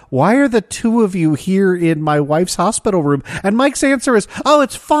 why are the 2 of you here in my wife's hospital room? And Mike's answer is, oh,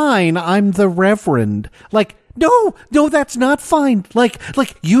 it's fine. I'm the Reverend. Like, no, that's not fine. Like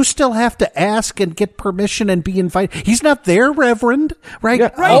you still have to ask and get permission and be invited. He's not there, Reverend, right?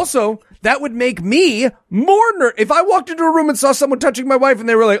 Yeah, right. Also, that would make me more if I walked into a room and saw someone touching my wife and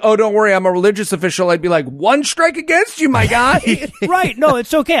they were like, oh, don't worry, I'm a religious official. I'd be like, 1 strike against you, my guy. Right. No,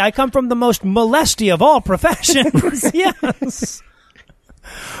 it's okay. I come from the most molesty of all professions. Yes.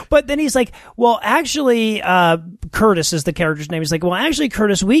 But then he's like, well, actually, Curtis is the character's name. He's like, well, actually,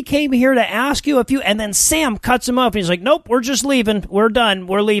 Curtis, we came here to ask you a few. And then Sam cuts him off. He's like, nope, we're just leaving. We're done.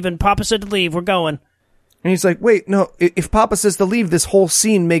 We're leaving. Papa said to leave. We're going. And he's like, wait, no, if Papa says to leave, this whole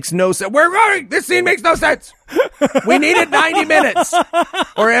scene makes no sense. We're going! This scene makes no sense! We needed 90 minutes!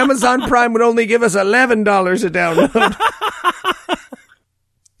 Or Amazon Prime would only give us $11 a download.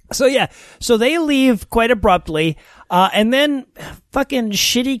 So they leave quite abruptly, and then fucking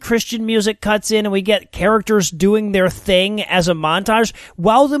shitty Christian music cuts in and we get characters doing their thing as a montage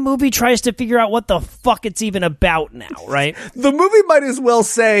while the movie tries to figure out what the fuck it's even about now, right? The movie might as well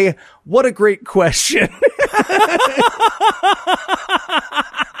say, what a great question.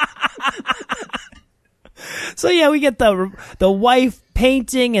 So yeah, we get the wife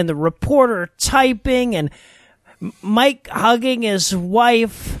painting and the reporter typing and Mike hugging his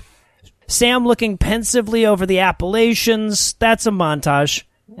wife, Sam looking pensively over the Appalachians. That's a montage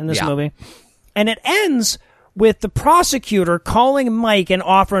in this movie. And it ends with the prosecutor calling Mike and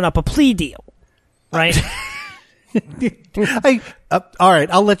offering up a plea deal, right? All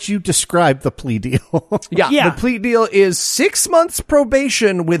right, I'll let you describe the plea deal. Yeah, the plea deal is 6 months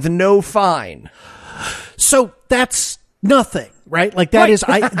probation with no fine. So that's nothing. Right? Like that is,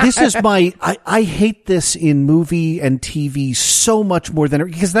 I hate this in movie and TV so much more than,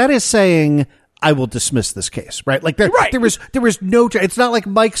 because that is saying, I will dismiss this case, right? Like there was no, it's not like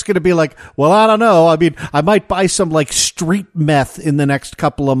Mike's going to be like, well, I don't know. I mean, I might buy some like street meth in the next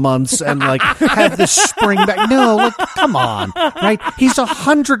couple of months and like have this spring back. No, like, come on, right? He's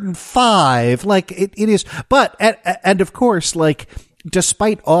 105. Like it is, but, and of course, like,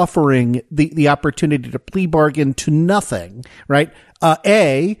 despite offering the opportunity to plea bargain to nothing, right?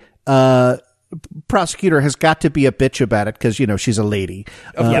 Prosecutor has got to be a bitch about it because, she's a lady.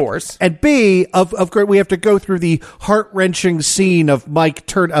 Of course. And B, of course, we have to go through the heart-wrenching scene of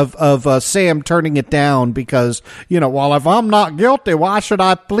Sam turning it down because, well, if I'm not guilty, why should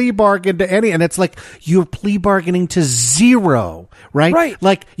I plea bargain to any? And it's like, you're plea bargaining to 0, right? Right.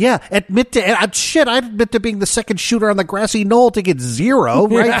 Like, yeah, admit to, I'd admit to being the second shooter on the grassy knoll to get 0,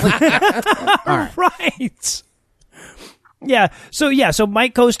 right? Like, all right. Right. Yeah. So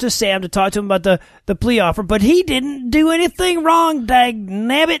Mike goes to Sam to talk to him about the plea offer, but he didn't do anything wrong, dag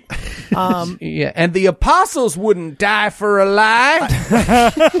nabbit. Yeah, and the apostles wouldn't die for a lie.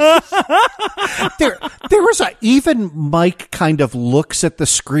 there was even Mike kind of looks at the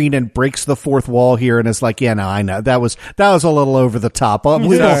screen and breaks the fourth wall here and is like, yeah, no, I know that was a little over the top.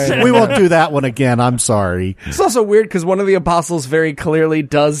 We won't do that one again. I'm sorry. It's also weird because one of the apostles very clearly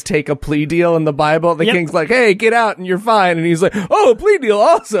does take a plea deal in the Bible. The king's like, hey, get out and you're fine. And he's like, oh, plea deal,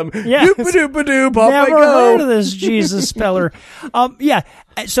 awesome. Yeah. Doop-a-doop-a-doop, off I go. Never heard of this Jesus speller. Yeah.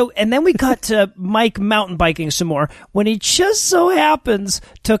 So, and then we got to Mike mountain biking some more when he just so happens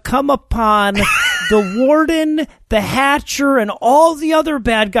to come upon the warden, the Hatcher, and all the other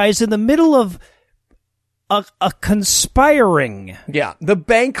bad guys in the middle of a conspiring. Yeah, the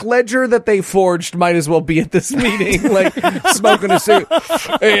bank ledger that they forged might as well be at this meeting, like smoking a cigarette.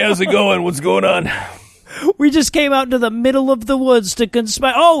 Hey, how's it going? What's going on? We just came out into the middle of the woods to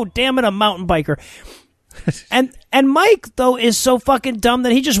conspire. Oh, damn it, a mountain biker. And Mike, though, is so fucking dumb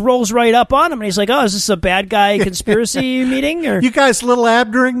that he just rolls right up on him, and he's like, "Oh, is this a bad guy conspiracy meeting?" Or you guys little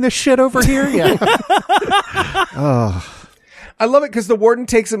Abnering this shit over here? Yeah. I love it because the warden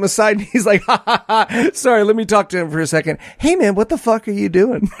takes him aside and he's like, ha, ha, ha. Sorry, let me talk to him for a second. Hey, man, what the fuck are you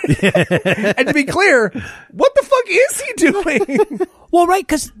doing? And to be clear, what the fuck is he doing? Well, right,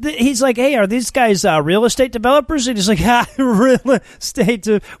 because he's like, "Hey, are these guys real estate developers?" And he's like, "Real estate?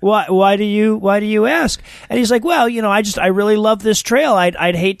 Why do you ask?" And he's like, "Well, I really love this trail.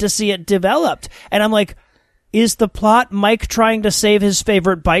 I'd hate to see it developed." And I'm like, "Is the plot Mike trying to save his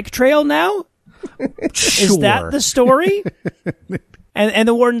favorite bike trail now? Sure. Is that the story?" And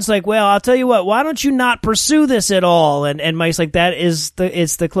the warden's like, "Well, I'll tell you what. Why don't you not pursue this at all?" And Mike's like, "It's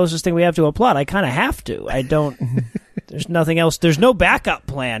the closest thing we have to a plot. I kind of have to. I don't. There's nothing else. There's no backup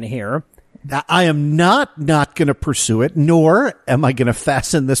plan here." I am not going to pursue it, nor am I going to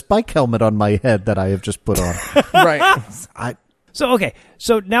fasten this bike helmet on my head that I have just put on. Right.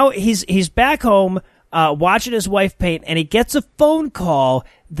 So now he's back home watching his wife paint, and he gets a phone call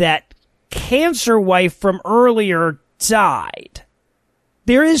that cancer wife from earlier died.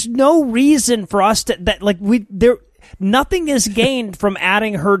 There is no reason for us nothing is gained from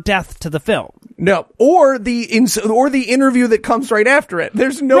adding her death to the film. No, or the interview that comes right after it.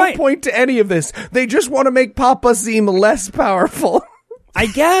 There's no point to any of this. They just want to make Papa seem less powerful. I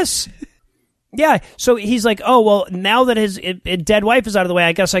guess. Yeah. So he's like, "Oh, well, now that his dead wife is out of the way,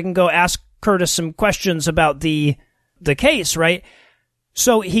 I guess I can go ask Curtis some questions about the case, right?"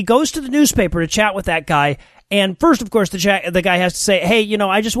 So he goes to the newspaper to chat with that guy. And first, of course, the guy has to say, "Hey,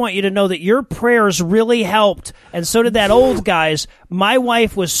 I just want you to know that your prayers really helped. And so did that old guy's. My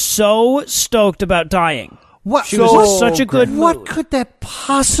wife was so stoked about dying. What? She was in such a good mood." What could that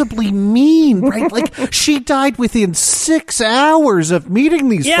possibly mean, right? Like, she died within 6 hours of meeting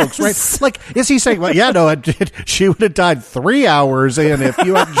these folks, right? Like, is he saying, "Well, yeah, no, she would have died 3 hours in if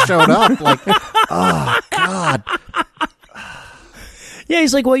you hadn't shown up"? Like, oh, God. Yeah,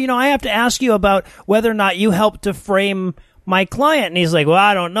 he's like, "Well, I have to ask you about whether or not you helped to frame my client." And he's like, "Well,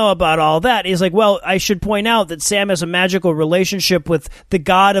 I don't know about all that." He's like, "Well, I should point out that Sam has a magical relationship with the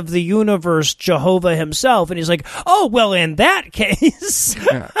God of the universe, Jehovah himself." And he's like, "Oh, well, in that case."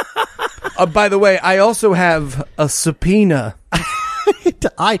 By the way, I also have a subpoena.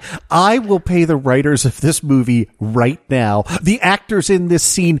 I will pay the writers of this movie right now, the actors in this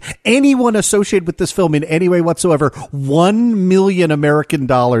scene, anyone associated with this film in any way whatsoever, $1 million American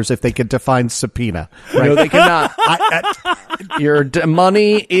if they can define subpoena. Right? No, they cannot. Your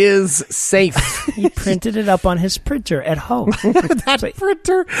money is safe. He printed it up on his printer at home. That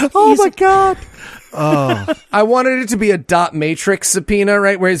printer. Oh my God. Oh. I wanted it to be a dot matrix subpoena,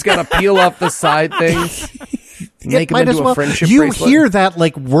 right? Where he's got to peel off the side things. Make him into a friendship bracelet. You hear that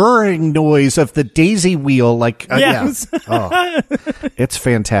like whirring noise of the daisy wheel, like yes. Yeah. Oh, it's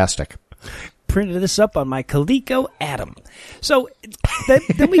fantastic. Printed this up on my Coleco Atom. So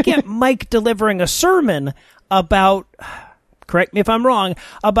then we get Mike delivering a sermon about, correct me if I'm wrong,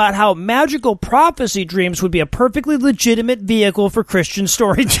 about how magical prophecy dreams would be a perfectly legitimate vehicle for Christian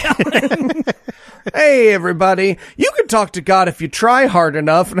storytelling. Hey, everybody, you can talk to God if you try hard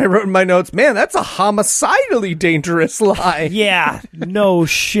enough. And I wrote in my notes, man, that's a homicidally dangerous lie. Yeah, no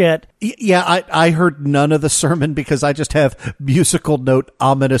shit. Yeah, I heard none of the sermon because I just have musical note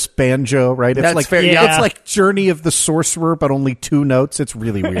ominous banjo, right? It's that's like fair. Yeah. It's like Journey of the Sorcerer, but only 2 notes. It's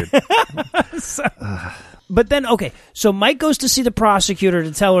really weird. But then, okay, so Mike goes to see the prosecutor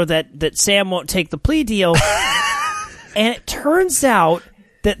to tell her that Sam won't take the plea deal. And it turns out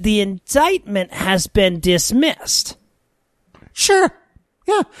that the indictment has been dismissed. Sure.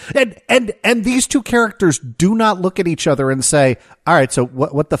 Yeah. And these two characters do not look at each other and say, all right, so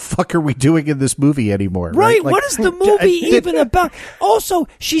what the fuck are we doing in this movie anymore? Right. Like, what is the movie even about? Also,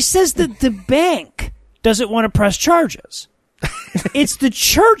 she says that the bank doesn't want to press charges. It's the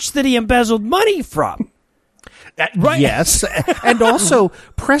church that he embezzled money from. Right. Yes. And also,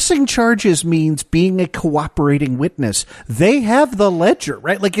 pressing charges means being a cooperating witness. They have the ledger,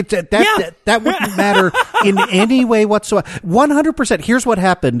 right? Like that wouldn't matter in any way whatsoever. 100%. Here's what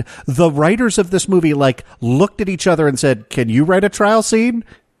happened. The writers of this movie looked at each other and said, "Can you write a trial scene?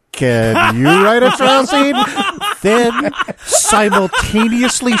 Can you write a trial scene?" Then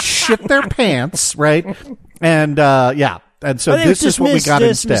simultaneously shit their pants, right? And yeah. And so this is what we got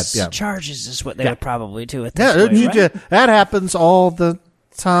instead. Yeah. Charges is what they would probably do at this point, right? That happens all the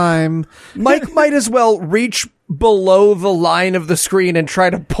time. Mike might as well reach below the line of the screen and try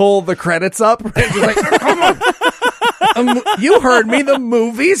to pull the credits up. Right? Just like, come on. You heard me. The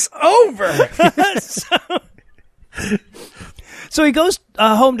movie's over. So he goes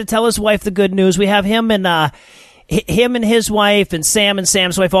home to tell his wife the good news. We have him and his wife and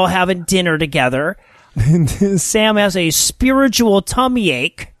Sam's wife all having dinner together. Sam has a spiritual tummy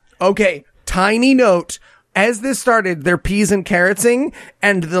ache. Okay, tiny note. As this started, they're peas and carrotsing,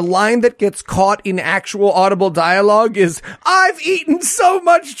 and the line that gets caught in actual audible dialogue is, "I've eaten so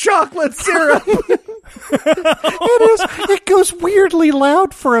much chocolate syrup." It goes weirdly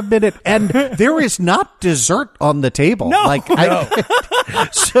loud for a minute, and there is not dessert on the table. No.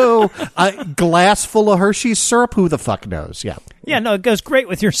 So a glass full of Hershey's syrup, who the fuck knows? Yeah. Yeah, no, it goes great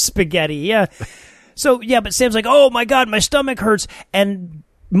with your spaghetti. Yeah. So, yeah, but Sam's like, oh, my God, my stomach hurts. And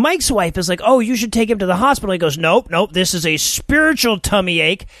Mike's wife is like, oh, you should take him to the hospital. He goes, nope, this is a spiritual tummy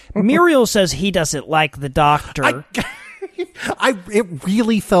ache. Muriel says he doesn't like the doctor. It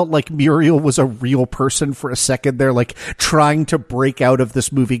really felt like Muriel was a real person for a second there, like trying to break out of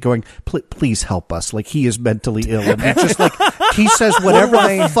this movie going, please help us. Like, he is mentally ill. And it's just like, he says whatever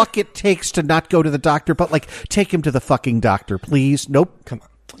the fuck it takes to not go to the doctor, but like, take him to the fucking doctor, please. Nope. Come on.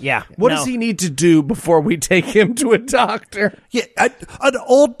 Yeah. What does he need to do before we take him to a doctor? Yeah, an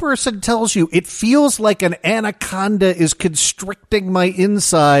old person tells you it feels like an anaconda is constricting my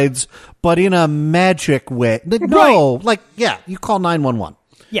insides, but in a magic way. No, right. You call 911.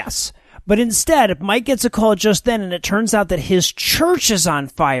 Yes. But instead, Mike gets a call just then, and it turns out that his church is on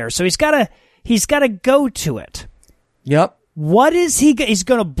fire. So he's got to go to it. Yep. What is he's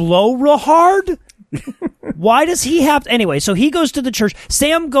going to blow real hard? Why does he have to? Anyway, so he goes to the church.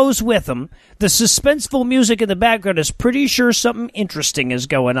 Sam goes with him. The suspenseful music in the background is pretty sure something interesting is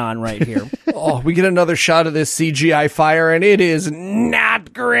going on right here. We get another shot of this CGI fire, and it is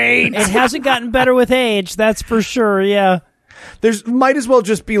not great. It hasn't gotten better with age, that's for sure, yeah. There's might as well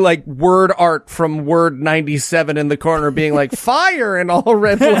just be like word art from Word 97 in the corner being like, fire in all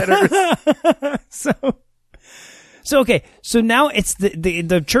red letters. So okay, so now it's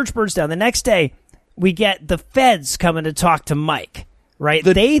the church burns down. The next day, we get the feds coming to talk to Mike, right?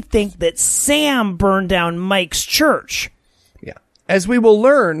 They think that Sam burned down Mike's church. Yeah. As we will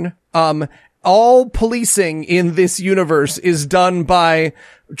learn, all policing in this universe is done by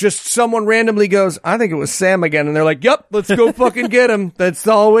just someone randomly goes, I think it was Sam again. And they're like, yep, let's go fucking get him. That's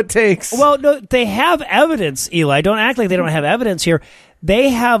all it takes. Well, no, they have evidence, Eli. Don't act like they don't have evidence here. They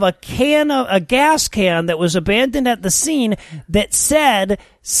have a gas can that was abandoned at the scene that said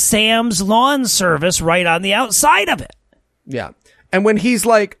Sam's Lawn Service right on the outside of it. Yeah. And when he's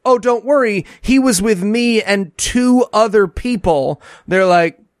like, oh, don't worry, he was with me and 2 other people, they're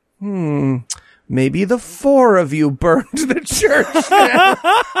like, maybe the 4 of you burned the church down.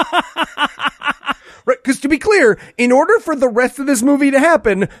 Right, because to be clear, in order for the rest of this movie to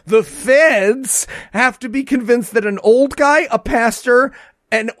happen, the feds have to be convinced that an old guy, a pastor,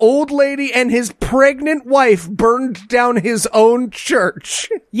 an old lady, and his pregnant wife burned down his own church.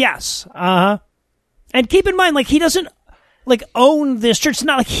 Yes. Uh-huh. And keep in mind, he doesn't, own this church. It's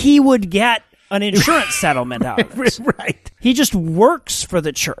not like he would get an insurance settlement out of it. Right. He just works for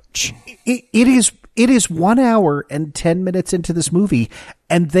the church. It is 1 hour and 10 minutes into this movie,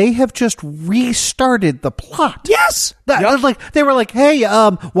 and they have just restarted the plot. Yes. They were like, hey,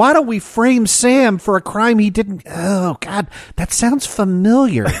 why don't we frame Sam for a crime he didn't? Oh God, that sounds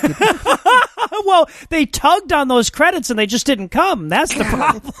familiar. Well, they tugged on those credits and they just didn't come. That's the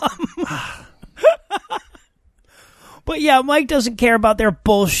problem. But yeah, Mike doesn't care about their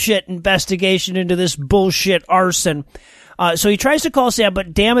bullshit investigation into this bullshit arson. So he tries to call Sam,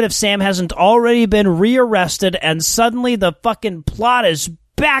 but damn it if Sam hasn't already been rearrested, and suddenly the fucking plot is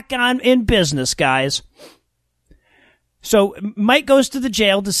back in business, guys. So Mike goes to the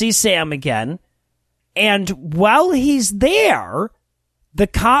jail to see Sam again, and while he's there, the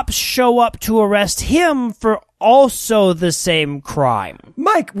cops show up to arrest him for also the same crime.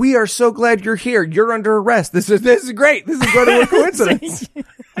 Mike, we are so glad you're here. You're under arrest. This is great. This is going to be a coincidence.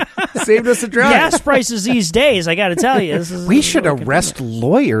 Saved us a drive. Gas prices these days, I got to tell you. We should arrest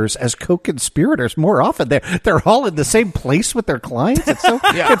lawyers as co-conspirators more often. They're all in the same place with their clients.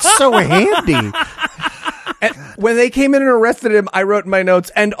 It's so handy. And when they came in and arrested him, I wrote in my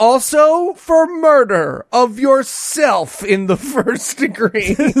notes, and also for murder of yourself in the first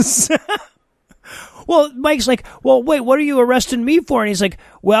degree. Well, Mike's like, well, wait, what are you arresting me for? And he's like,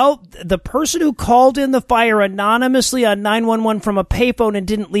 well, the person who called in the fire anonymously on 911 from a payphone and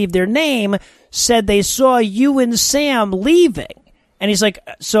didn't leave their name said they saw you and Sam leaving. And he's like,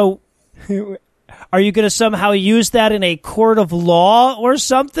 so are you going to somehow use that in a court of law or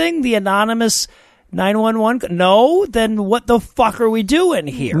something? The anonymous 911? No? Then what the fuck are we doing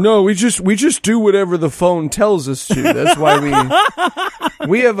here? No, we just do whatever the phone tells us to. That's why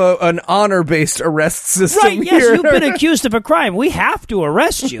we have an honor-based arrest system Right, yes, here. you've been accused of a crime. We have to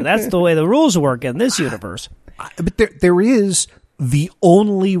arrest you. That's the way the rules work in this universe. But there is the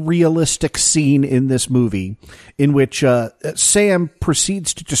only realistic scene in this movie in which Sam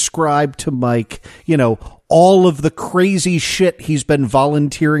proceeds to describe to Mike, all of the crazy shit he's been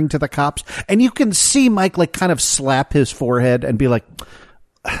volunteering to the cops. And you can see Mike kind of slap his forehead and be like,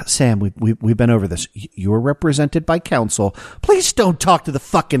 Sam, we've been over this. You're represented by counsel. Please don't talk to the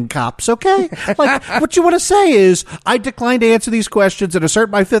fucking cops, okay? What you want to say is, I decline to answer these questions and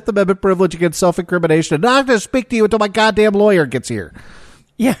assert my Fifth Amendment privilege against self-incrimination, and I'm not going to speak to you until my goddamn lawyer gets here.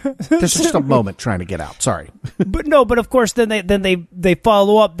 Yeah. There's just a moment trying to get out. Sorry. But of course then they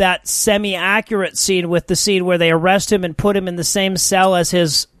follow up that semi-accurate scene with the scene where they arrest him and put him in the same cell as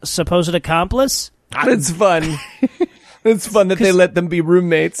his supposed accomplice. It's fun. It's fun that they let them be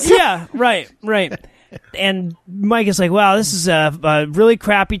roommates. Yeah, right. And Mike is like, wow, this is a really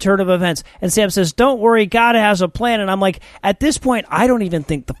crappy turn of events. And Sam says, don't worry, God has a plan. And I'm like, at this point, I don't even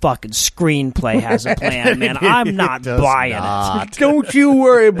think the fucking screenplay has a plan, man. I'm not buying it. Don't you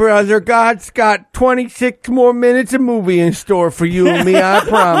worry, brother. God's got 26 more minutes of movie in store for you and me, I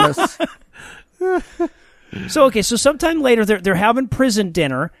promise. So sometime later, they're having prison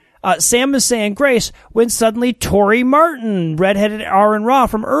dinner. Sam is saying grace when suddenly Tori Martin, redheaded Aaron Raw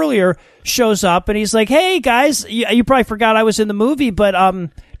from earlier, shows up and he's like, hey guys, you probably forgot I was in the movie, but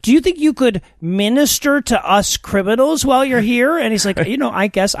do you think you could minister to us criminals while you're here? And he's like, I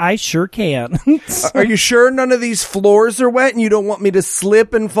guess I sure can. Are you sure none of these floors are wet and you don't want me to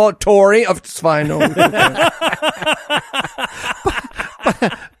slip and fall? Tori, oh, it's fine. No.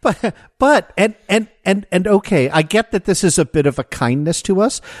 But okay, I get that this is a bit of a kindness to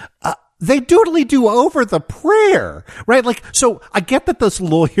us. They totally do over the prayer, right? So I get that this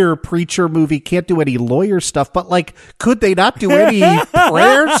lawyer preacher movie can't do any lawyer stuff, but could they not do any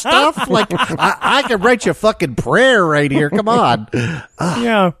prayer stuff? I can write you a fucking prayer right here. Come on.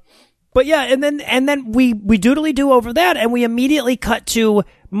 Yeah. But yeah, and then we doodly do over that, and we immediately cut to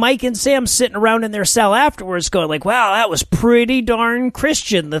Mike and Sam sitting around in their cell afterwards going wow, that was pretty darn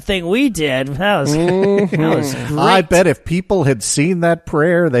Christian, the thing we did. That was great. I bet if people had seen that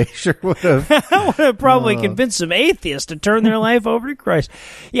prayer, they sure would have. That would have probably convinced some atheists to turn their life over to Christ.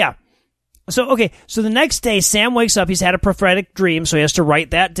 Yeah. So the next day, Sam wakes up, he's had a prophetic dream, so he has to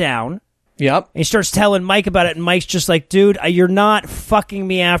write that down. Yep. And he starts telling Mike about it, and Mike's just like, dude, you're not fucking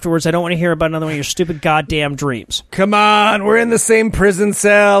me afterwards. I don't want to hear about another one of your stupid goddamn dreams. Come on, we're in the same prison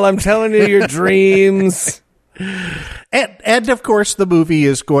cell. I'm telling you your dreams. And of course, the movie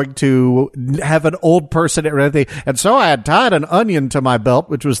is going to have an old person at everything. And so I had tied an onion to my belt,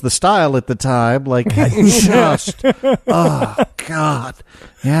 which was the style at the time. Oh, God.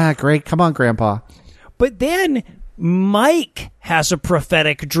 Yeah, great. Come on, Grandpa. But then Mike has a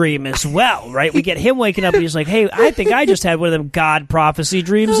prophetic dream as well, right? We get him waking up and he's like, hey, I think I just had one of them God prophecy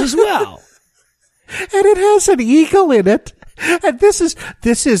dreams as well. And it has an eagle in it. And this is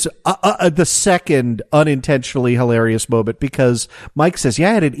the second unintentionally hilarious moment because Mike says, yeah,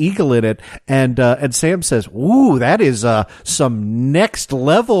 I had an eagle in it. And Sam says, ooh, that is some next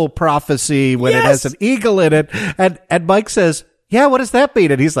level prophecy when it has an eagle in it. And Mike says, yeah, what does that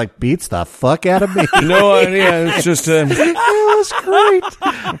mean? And he's like, beats the fuck out of me. No idea. It's just it was great.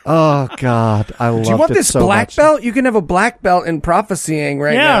 Oh, God. I loved it so much. Do you want this black belt? You can have a black belt in prophesying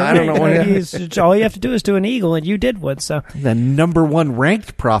now. I don't know what all you have to do is do an eagle, and you did one. So the number one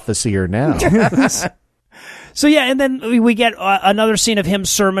ranked prophesier now. So, yeah, and then we get another scene of him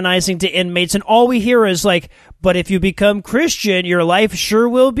sermonizing to inmates, and all we hear is but if you become Christian, your life sure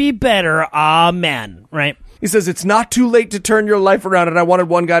will be better. Amen. Right? He says, it's not too late to turn your life around, and I wanted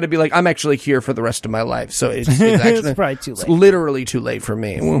one guy to be like, I'm actually here for the rest of my life. So it's actually it's probably too late. It's literally too late for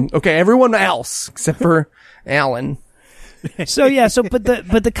me. Okay, everyone else, except for Alan. So, yeah, but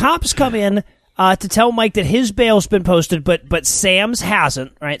the cops come in to tell Mike that his bail's been posted, but Sam's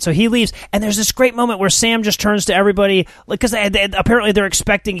hasn't, right? So he leaves, and there's this great moment where Sam just turns to everybody, because apparently they're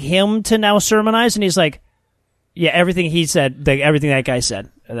expecting him to now sermonize, and he's like, yeah, everything he said, everything that guy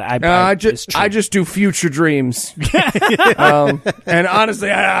said. I just do future dreams. And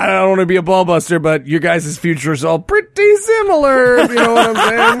honestly, I don't want to be a ball buster, but your guys' future is all pretty similar, if you know what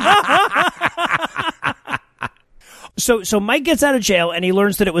I'm saying. So Mike gets out of jail, and he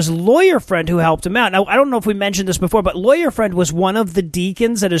learns that it was Lawyer Friend who helped him out. Now, I don't know if we mentioned this before, but Lawyer Friend was one of the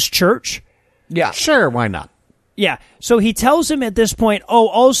deacons at his church. Yeah. Sure, why not? Yeah. So he tells him at this point, oh,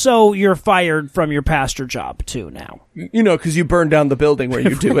 also you're fired from your pastor job too now. You know, because you burned down the building where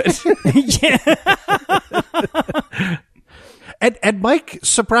you do it. Yeah. And Mike,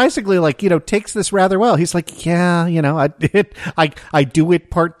 surprisingly, takes this rather well. He's like, yeah, I do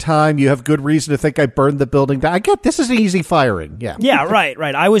it part-time. You have good reason to think I burned the building down. I get this is easy firing. Yeah. Yeah,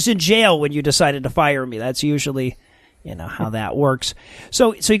 right. I was in jail when you decided to fire me. That's usually, how that works.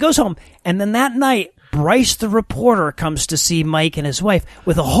 So he goes home, and then that night, Bryce the reporter comes to see Mike and his wife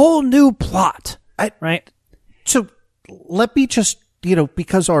with a whole new plot. Right? So let me just,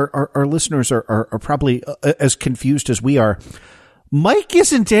 because our listeners are probably as confused as we are, Mike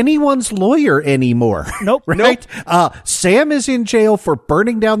isn't anyone's lawyer anymore. Nope. Right? Nope. Sam is in jail for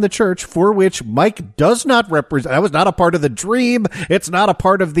burning down the church, for which Mike does not represent. That was not a part of the dream. It's not a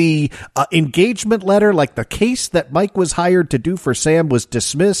part of the engagement letter. Like the case that Mike was hired to do for Sam was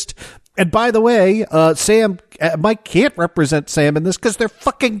dismissed. And by the way, Mike can't represent Sam in this because they're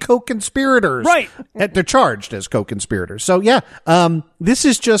fucking co-conspirators. Right. And they're charged as co-conspirators. So yeah, this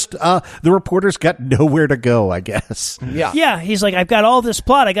is just, the reporter's got nowhere to go, I guess. Yeah. Yeah. He's like, I've got all this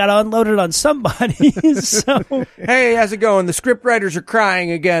plot. I got to unload it on somebody. So, hey, how's it going? The script writers are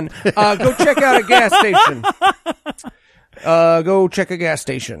crying again. Go check out a gas station. Go check a gas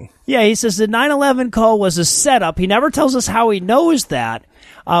station. Yeah. He says the 9/11 call was a setup. He never tells us how he knows that.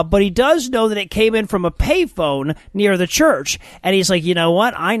 But he does know that it came in from a payphone near the church. And he's like, you know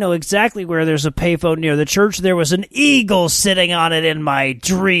what? I know exactly where there's a payphone near the church. There was an eagle sitting on it in my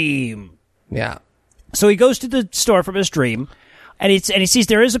dream. Yeah. So he goes to the store from his dream, and he sees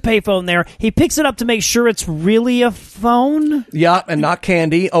there is a payphone there. He picks it up to make sure it's really a phone. Yeah, and not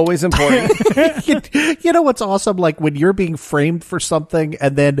candy. Always important. You know what's awesome? Like when you're being framed for something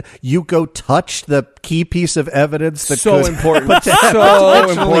and then you go touch the key piece of evidence that so could important. so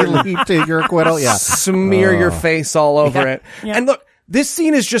important. Lead to your acquittal. Yeah. Smear your face all over it. Yeah. And look, this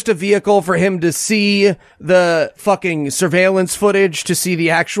scene is just a vehicle for him to see the fucking surveillance footage, to see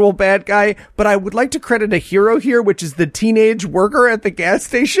the actual bad guy. But I would like to credit a hero here, which is the teenage worker at the gas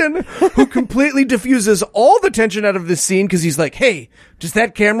station who completely diffuses all the tension out of this scene because he's like, hey, does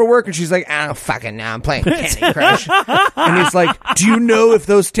that camera work? And she's like, I don't fucking know. I'm playing Candy Crush. And he's like, do you know if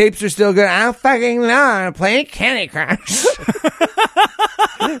those tapes are still good? I don't fucking know. I'm playing Candy Crush.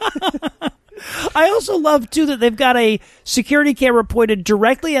 I also love, too, that they've got a security camera pointed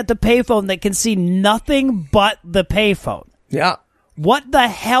directly at the payphone that can see nothing but the payphone. Yeah. What the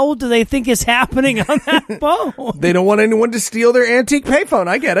hell do they think is happening on that phone? They don't want anyone to steal their antique payphone.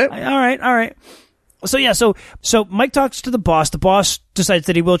 I get it. All right. So, yeah, so Mike talks to the boss. The boss decides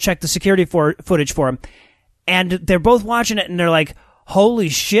that he will check the security footage for him. And they're both watching it, and they're like, holy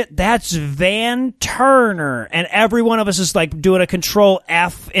shit, that's Van Turner. And every one of us is like doing a control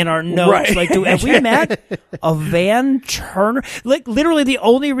F in our notes. Right. Like, have we met a Van Turner? Like, literally the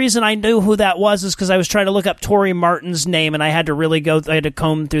only reason I knew who that was is because I was trying to look up Tori Martin's name, and I had to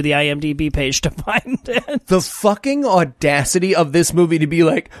comb through the IMDb page to find it. The fucking audacity of this movie to be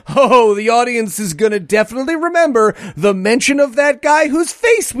like, oh, the audience is gonna definitely remember the mention of that guy whose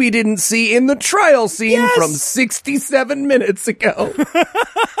face we didn't see in the trial scene from 67 minutes ago.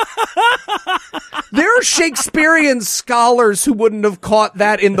 There are Shakespearean scholars who wouldn't have caught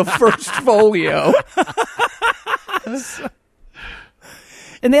that in the first folio.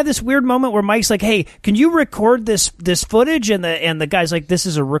 And they have this weird moment where Mike's like, hey, can you record this footage? And the guy's like, this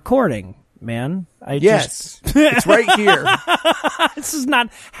is a recording, man. Yes. It's right here. This is not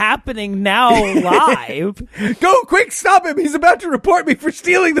happening now live. Go, quick, stop him. He's about to report me for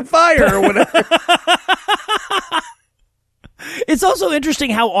stealing the fire or whatever. It's also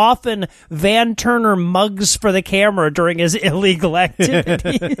interesting how often Van Turner mugs for the camera during his illegal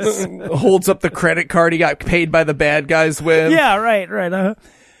activities. Holds up the credit card he got paid by the bad guys with. Yeah, right.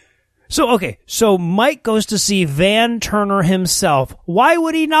 So Mike goes to see Van Turner himself. Why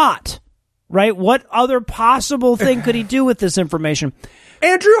would he not? Right? What other possible thing could he do with this information?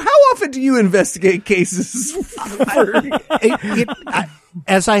 Andrew, how often do you investigate cases?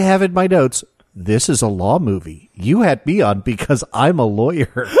 As I have in my notes, this is a law movie. You had me on because I'm a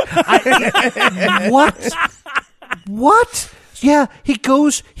lawyer. What? Yeah, he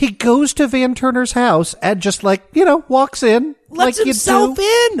goes to Van Turner's house and just walks in. Lets himself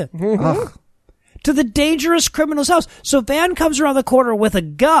in. To the dangerous criminal's house. So Van comes around the corner with a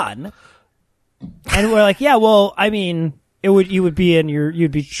gun. And we're like, yeah, well, I mean, you'd be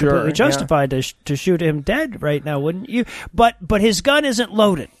completely justified to shoot him dead right now, wouldn't you? But his gun isn't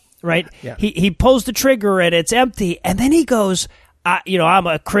loaded. Right? Yeah. He pulls the trigger and it's empty. And then he goes, I'm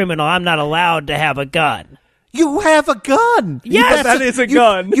a criminal. I'm not allowed to have a gun. You have a gun. Yes, that is a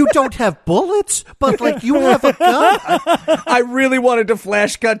gun. You don't have bullets, but like you have a gun. I really wanted to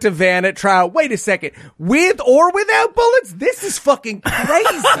flash cut to Van at trial. Wait a second. With or without bullets? This is fucking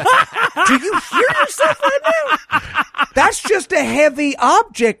crazy. Do you hear yourself right now? That's just a heavy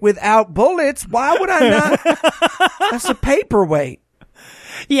object without bullets. Why would I not? That's a paperweight.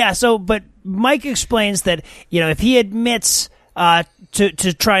 Yeah, but Mike explains that, if he admits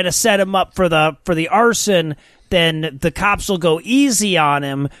to try to set him up for the arson, then the cops will go easy on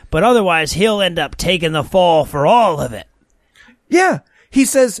him, but otherwise he'll end up taking the fall for all of it. Yeah. He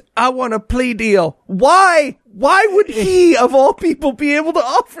says, I want a plea deal. Why? Why would he, of all people, be able to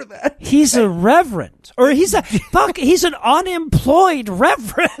offer that? He's a reverend. Or he's an unemployed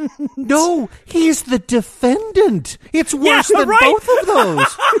reverend. No, he's the defendant. It's worse than right. both of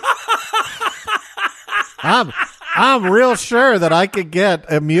those. I'm real sure that I could get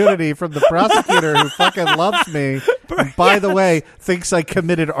immunity from the prosecutor who fucking loves me. And by the way, thinks I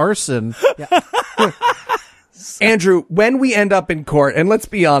committed arson. Yeah. Andrew, when we end up in court, and let's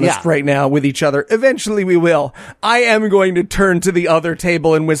be honest right now with each other, eventually we will, I am going to turn to the other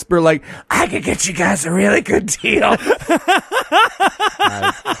table and whisper like, I could get you guys a really good deal.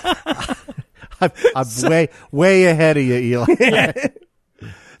 I'm way ahead of you, Eli. Yeah.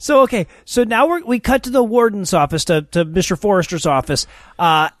 So now we cut to the warden's office, to Mr. Forrester's office,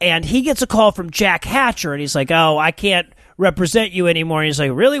 and he gets a call from Jack Hatcher, and he's like, oh, I can't represent you anymore. And he's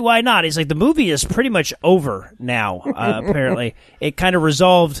like, really? Why not? He's like, the movie is pretty much over now, apparently. It kind of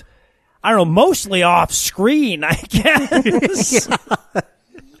resolved, I don't know, mostly off screen, I guess. Yeah.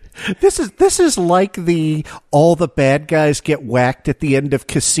 This is like the all the bad guys get whacked at the end of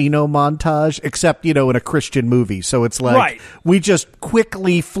Casino montage, except, in a Christian movie. So it's like we just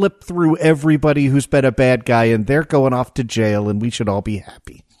quickly flip through everybody who's been a bad guy and they're going off to jail and we should all be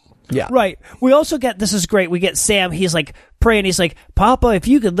happy. Yeah. Right. We also get, this is great, we get Sam, he's like praying, he's like, Papa, if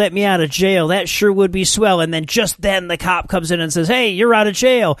you could let me out of jail, that sure would be swell. And then just then the cop comes in and says, hey, you're out of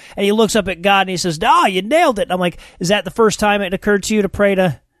jail. And he looks up at God and he says, you nailed it. And I'm like, is that the first time it occurred to you to pray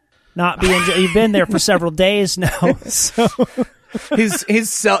to not be in jail? You've been there for several days now. So his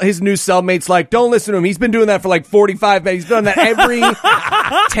new cellmate's like, don't listen to him. He's been doing that for like 45 minutes. He's done that every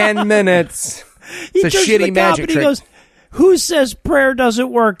 10 minutes. It's a shitty magic trick. He goes, who says prayer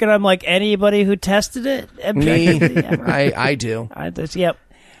doesn't work? And I'm like, anybody who tested it? Me. I do. Yep.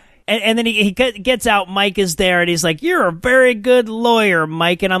 And then he gets out. Mike is there, and he's like, you're a very good lawyer,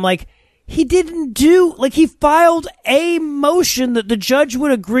 Mike. And I'm like, he didn't he filed a motion that the judge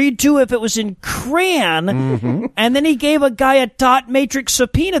would agree to if it was in crayon, and then he gave a guy a dot matrix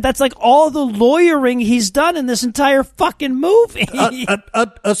subpoena. That's like all the lawyering he's done in this entire fucking movie.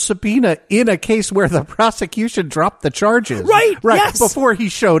 A subpoena in a case where the prosecution dropped the charges. Right, yes. Before he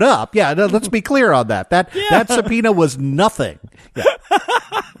showed up. Yeah, no, let's be clear on that. That subpoena was nothing. Yeah.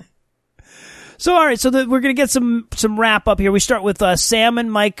 So, all right, so we're going to get some wrap up here. We start with Sam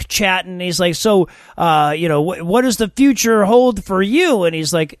and Mike chatting. He's like, so, what does the future hold for you? And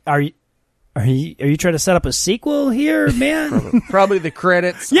he's like, Are you trying to set up a sequel here, man? Probably the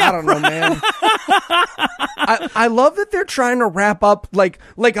credits. Yeah, I don't know, man. I love that they're trying to wrap up like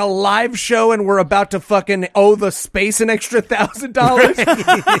a live show and we're about to fucking owe the space an extra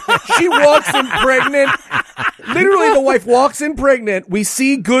 $1,000. She walks in pregnant. Literally, the wife walks in pregnant. We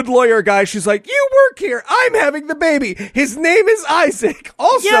see good lawyer guy. She's like, you work here. I'm having the baby. His name is Isaac.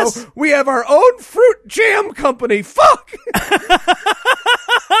 Also, we have our own fruit jam company. Fuck.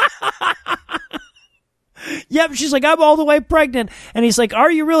 Yep, she's like, I'm all the way pregnant. And he's like,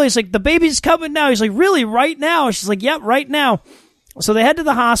 are you really? He's like, the baby's coming now. He's like, really, right now? She's like, yep, right now. So they head to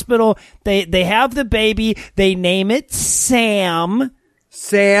the hospital. They have the baby. They name it Sam.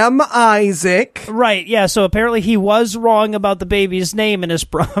 Sam Isaac. Right, yeah, so apparently he was wrong about the baby's name in his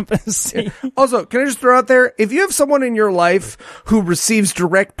prophecy. Also, can I just throw out there, if you have someone in your life who receives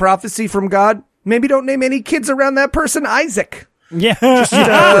direct prophecy from God, maybe don't name any kids around that person Isaac. Yeah. Just,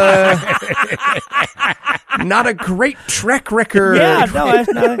 not a great track record. Yeah,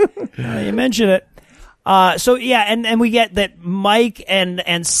 no, you mention it. So, yeah, and we get that Mike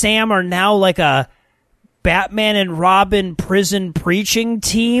and Sam are now like a Batman and Robin prison preaching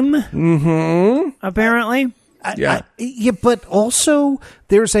team. Apparently. Yeah, but also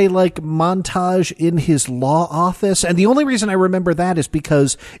there's a montage in his law office, and the only reason I remember that is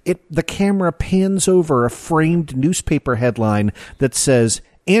because the camera pans over a framed newspaper headline that says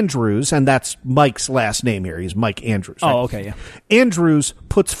Andrews, and that's Mike's last name here. He's Mike Andrews. Right? Oh, okay, yeah. Andrews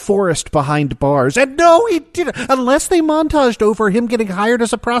puts Forrest behind bars. And no, he didn't. Unless they montaged over him getting hired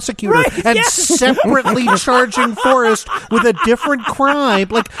as a prosecutor separately charging Forrest with a different crime.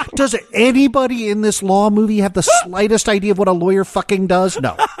 Like, does anybody in this law movie have the slightest idea of what a lawyer fucking does?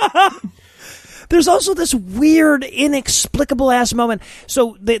 No. There's also this weird, inexplicable ass moment.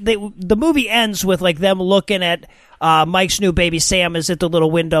 So the movie ends with like them looking at Mike's new baby. Sam is at the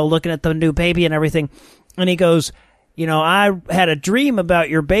little window looking at the new baby and everything. And he goes, I had a dream about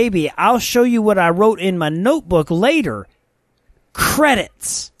your baby. I'll show you what I wrote in my notebook later.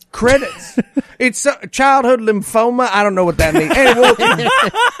 Credits. It's childhood lymphoma. I don't know what that means. Hey,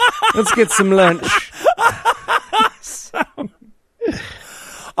 let's get some lunch.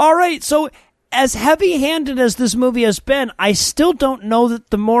 All right, so as heavy-handed as this movie has been, I still don't know that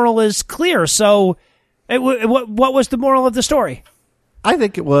the moral is clear. So, what was the moral of the story? I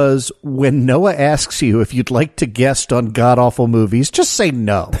think it was when Noah asks you if you'd like to guest on God-awful movies, just say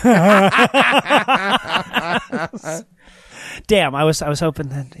no. Damn, I was hoping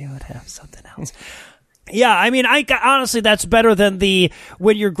that you would have something else. Yeah, I mean, honestly, that's better than the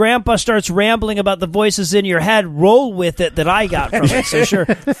when your grandpa starts rambling about the voices in your head, roll with it that I got from it. So sure.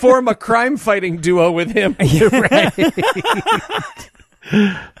 Form a crime-fighting duo with him. Right.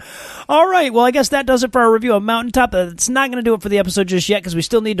 All right, well, I guess that does it for our review of Mountaintop. It's not going to do it for the episode just yet because we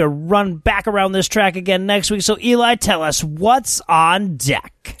still need to run back around this track again next week. So, Eli, tell us what's on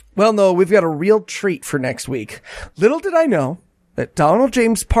deck. Well, no, we've got a real treat for next week. Little did I know that Donald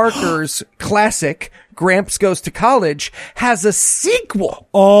James Parker's classic, Gramps Goes to College, has a sequel.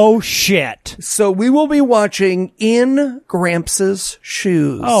 Oh, shit. So we will be watching In Gramps'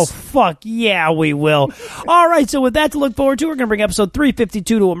 Shoes. Oh, fuck yeah, we will. All right, so with that to look forward to, we're going to bring episode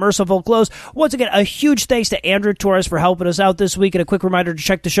 352 to a merciful close. Once again, a huge thanks to Andrew Torres for helping us out this week, and a quick reminder to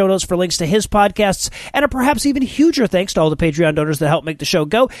check the show notes for links to his podcasts, and a perhaps even huger thanks to all the Patreon donors that help make the show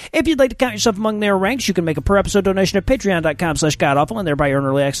go. If you'd like to count yourself among their ranks, you can make a per-episode donation at patreon.com/godawful, and thereby earn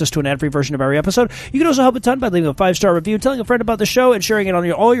early access to an ad-free version of every episode. You can also help a ton by leaving a 5-star review, telling a friend about the show, and sharing it on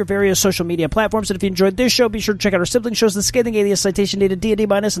all your various social media platforms. And if you enjoyed this show, be sure to check out our sibling shows, The Scathing Alias, Citation Data, D&D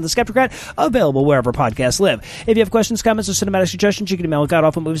Minus, and The Skeptocrat, available wherever podcasts live. If you have questions, comments, or cinematic suggestions, you can email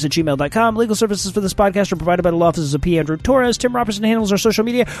godawfulmovies@gmail.com. Legal services for this podcast are provided by the law offices of P. Andrew Torres. Tim Robertson handles our social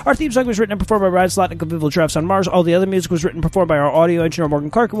media. Our theme song was written and performed by Ryan Slott and Convivial Drafts on Mars. All the other music was written and performed by our audio engineer,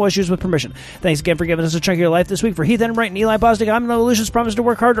 Morgan Clark, and was used with permission. Thanks again for giving us a chunk of your life this week. For Heath Enright and Eli Bosnick, I'm Noah Lucius. Promise to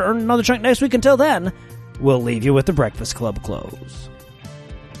work hard to earn another chunk next week. Until then, we'll leave you with the Breakfast Club close.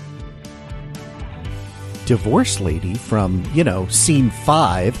 Divorce lady from, scene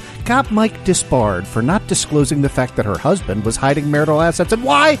 5 got Mike disbarred for not disclosing the fact that her husband was hiding marital assets. And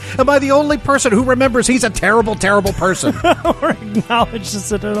why am I the only person who remembers he's a terrible, terrible person? Or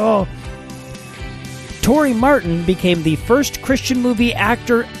acknowledges it at all. Tori Martin became the first Christian movie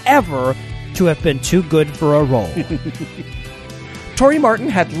actor ever to have been too good for a role. Tori Martin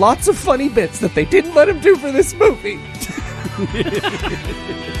had lots of funny bits that they didn't let him do for this movie.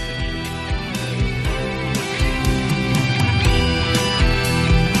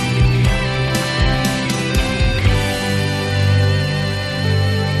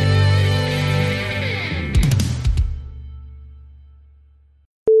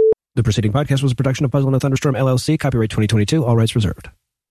 The preceding podcast was a production of Puzzle and a Thunderstorm, LLC. Copyright 2022. All rights reserved.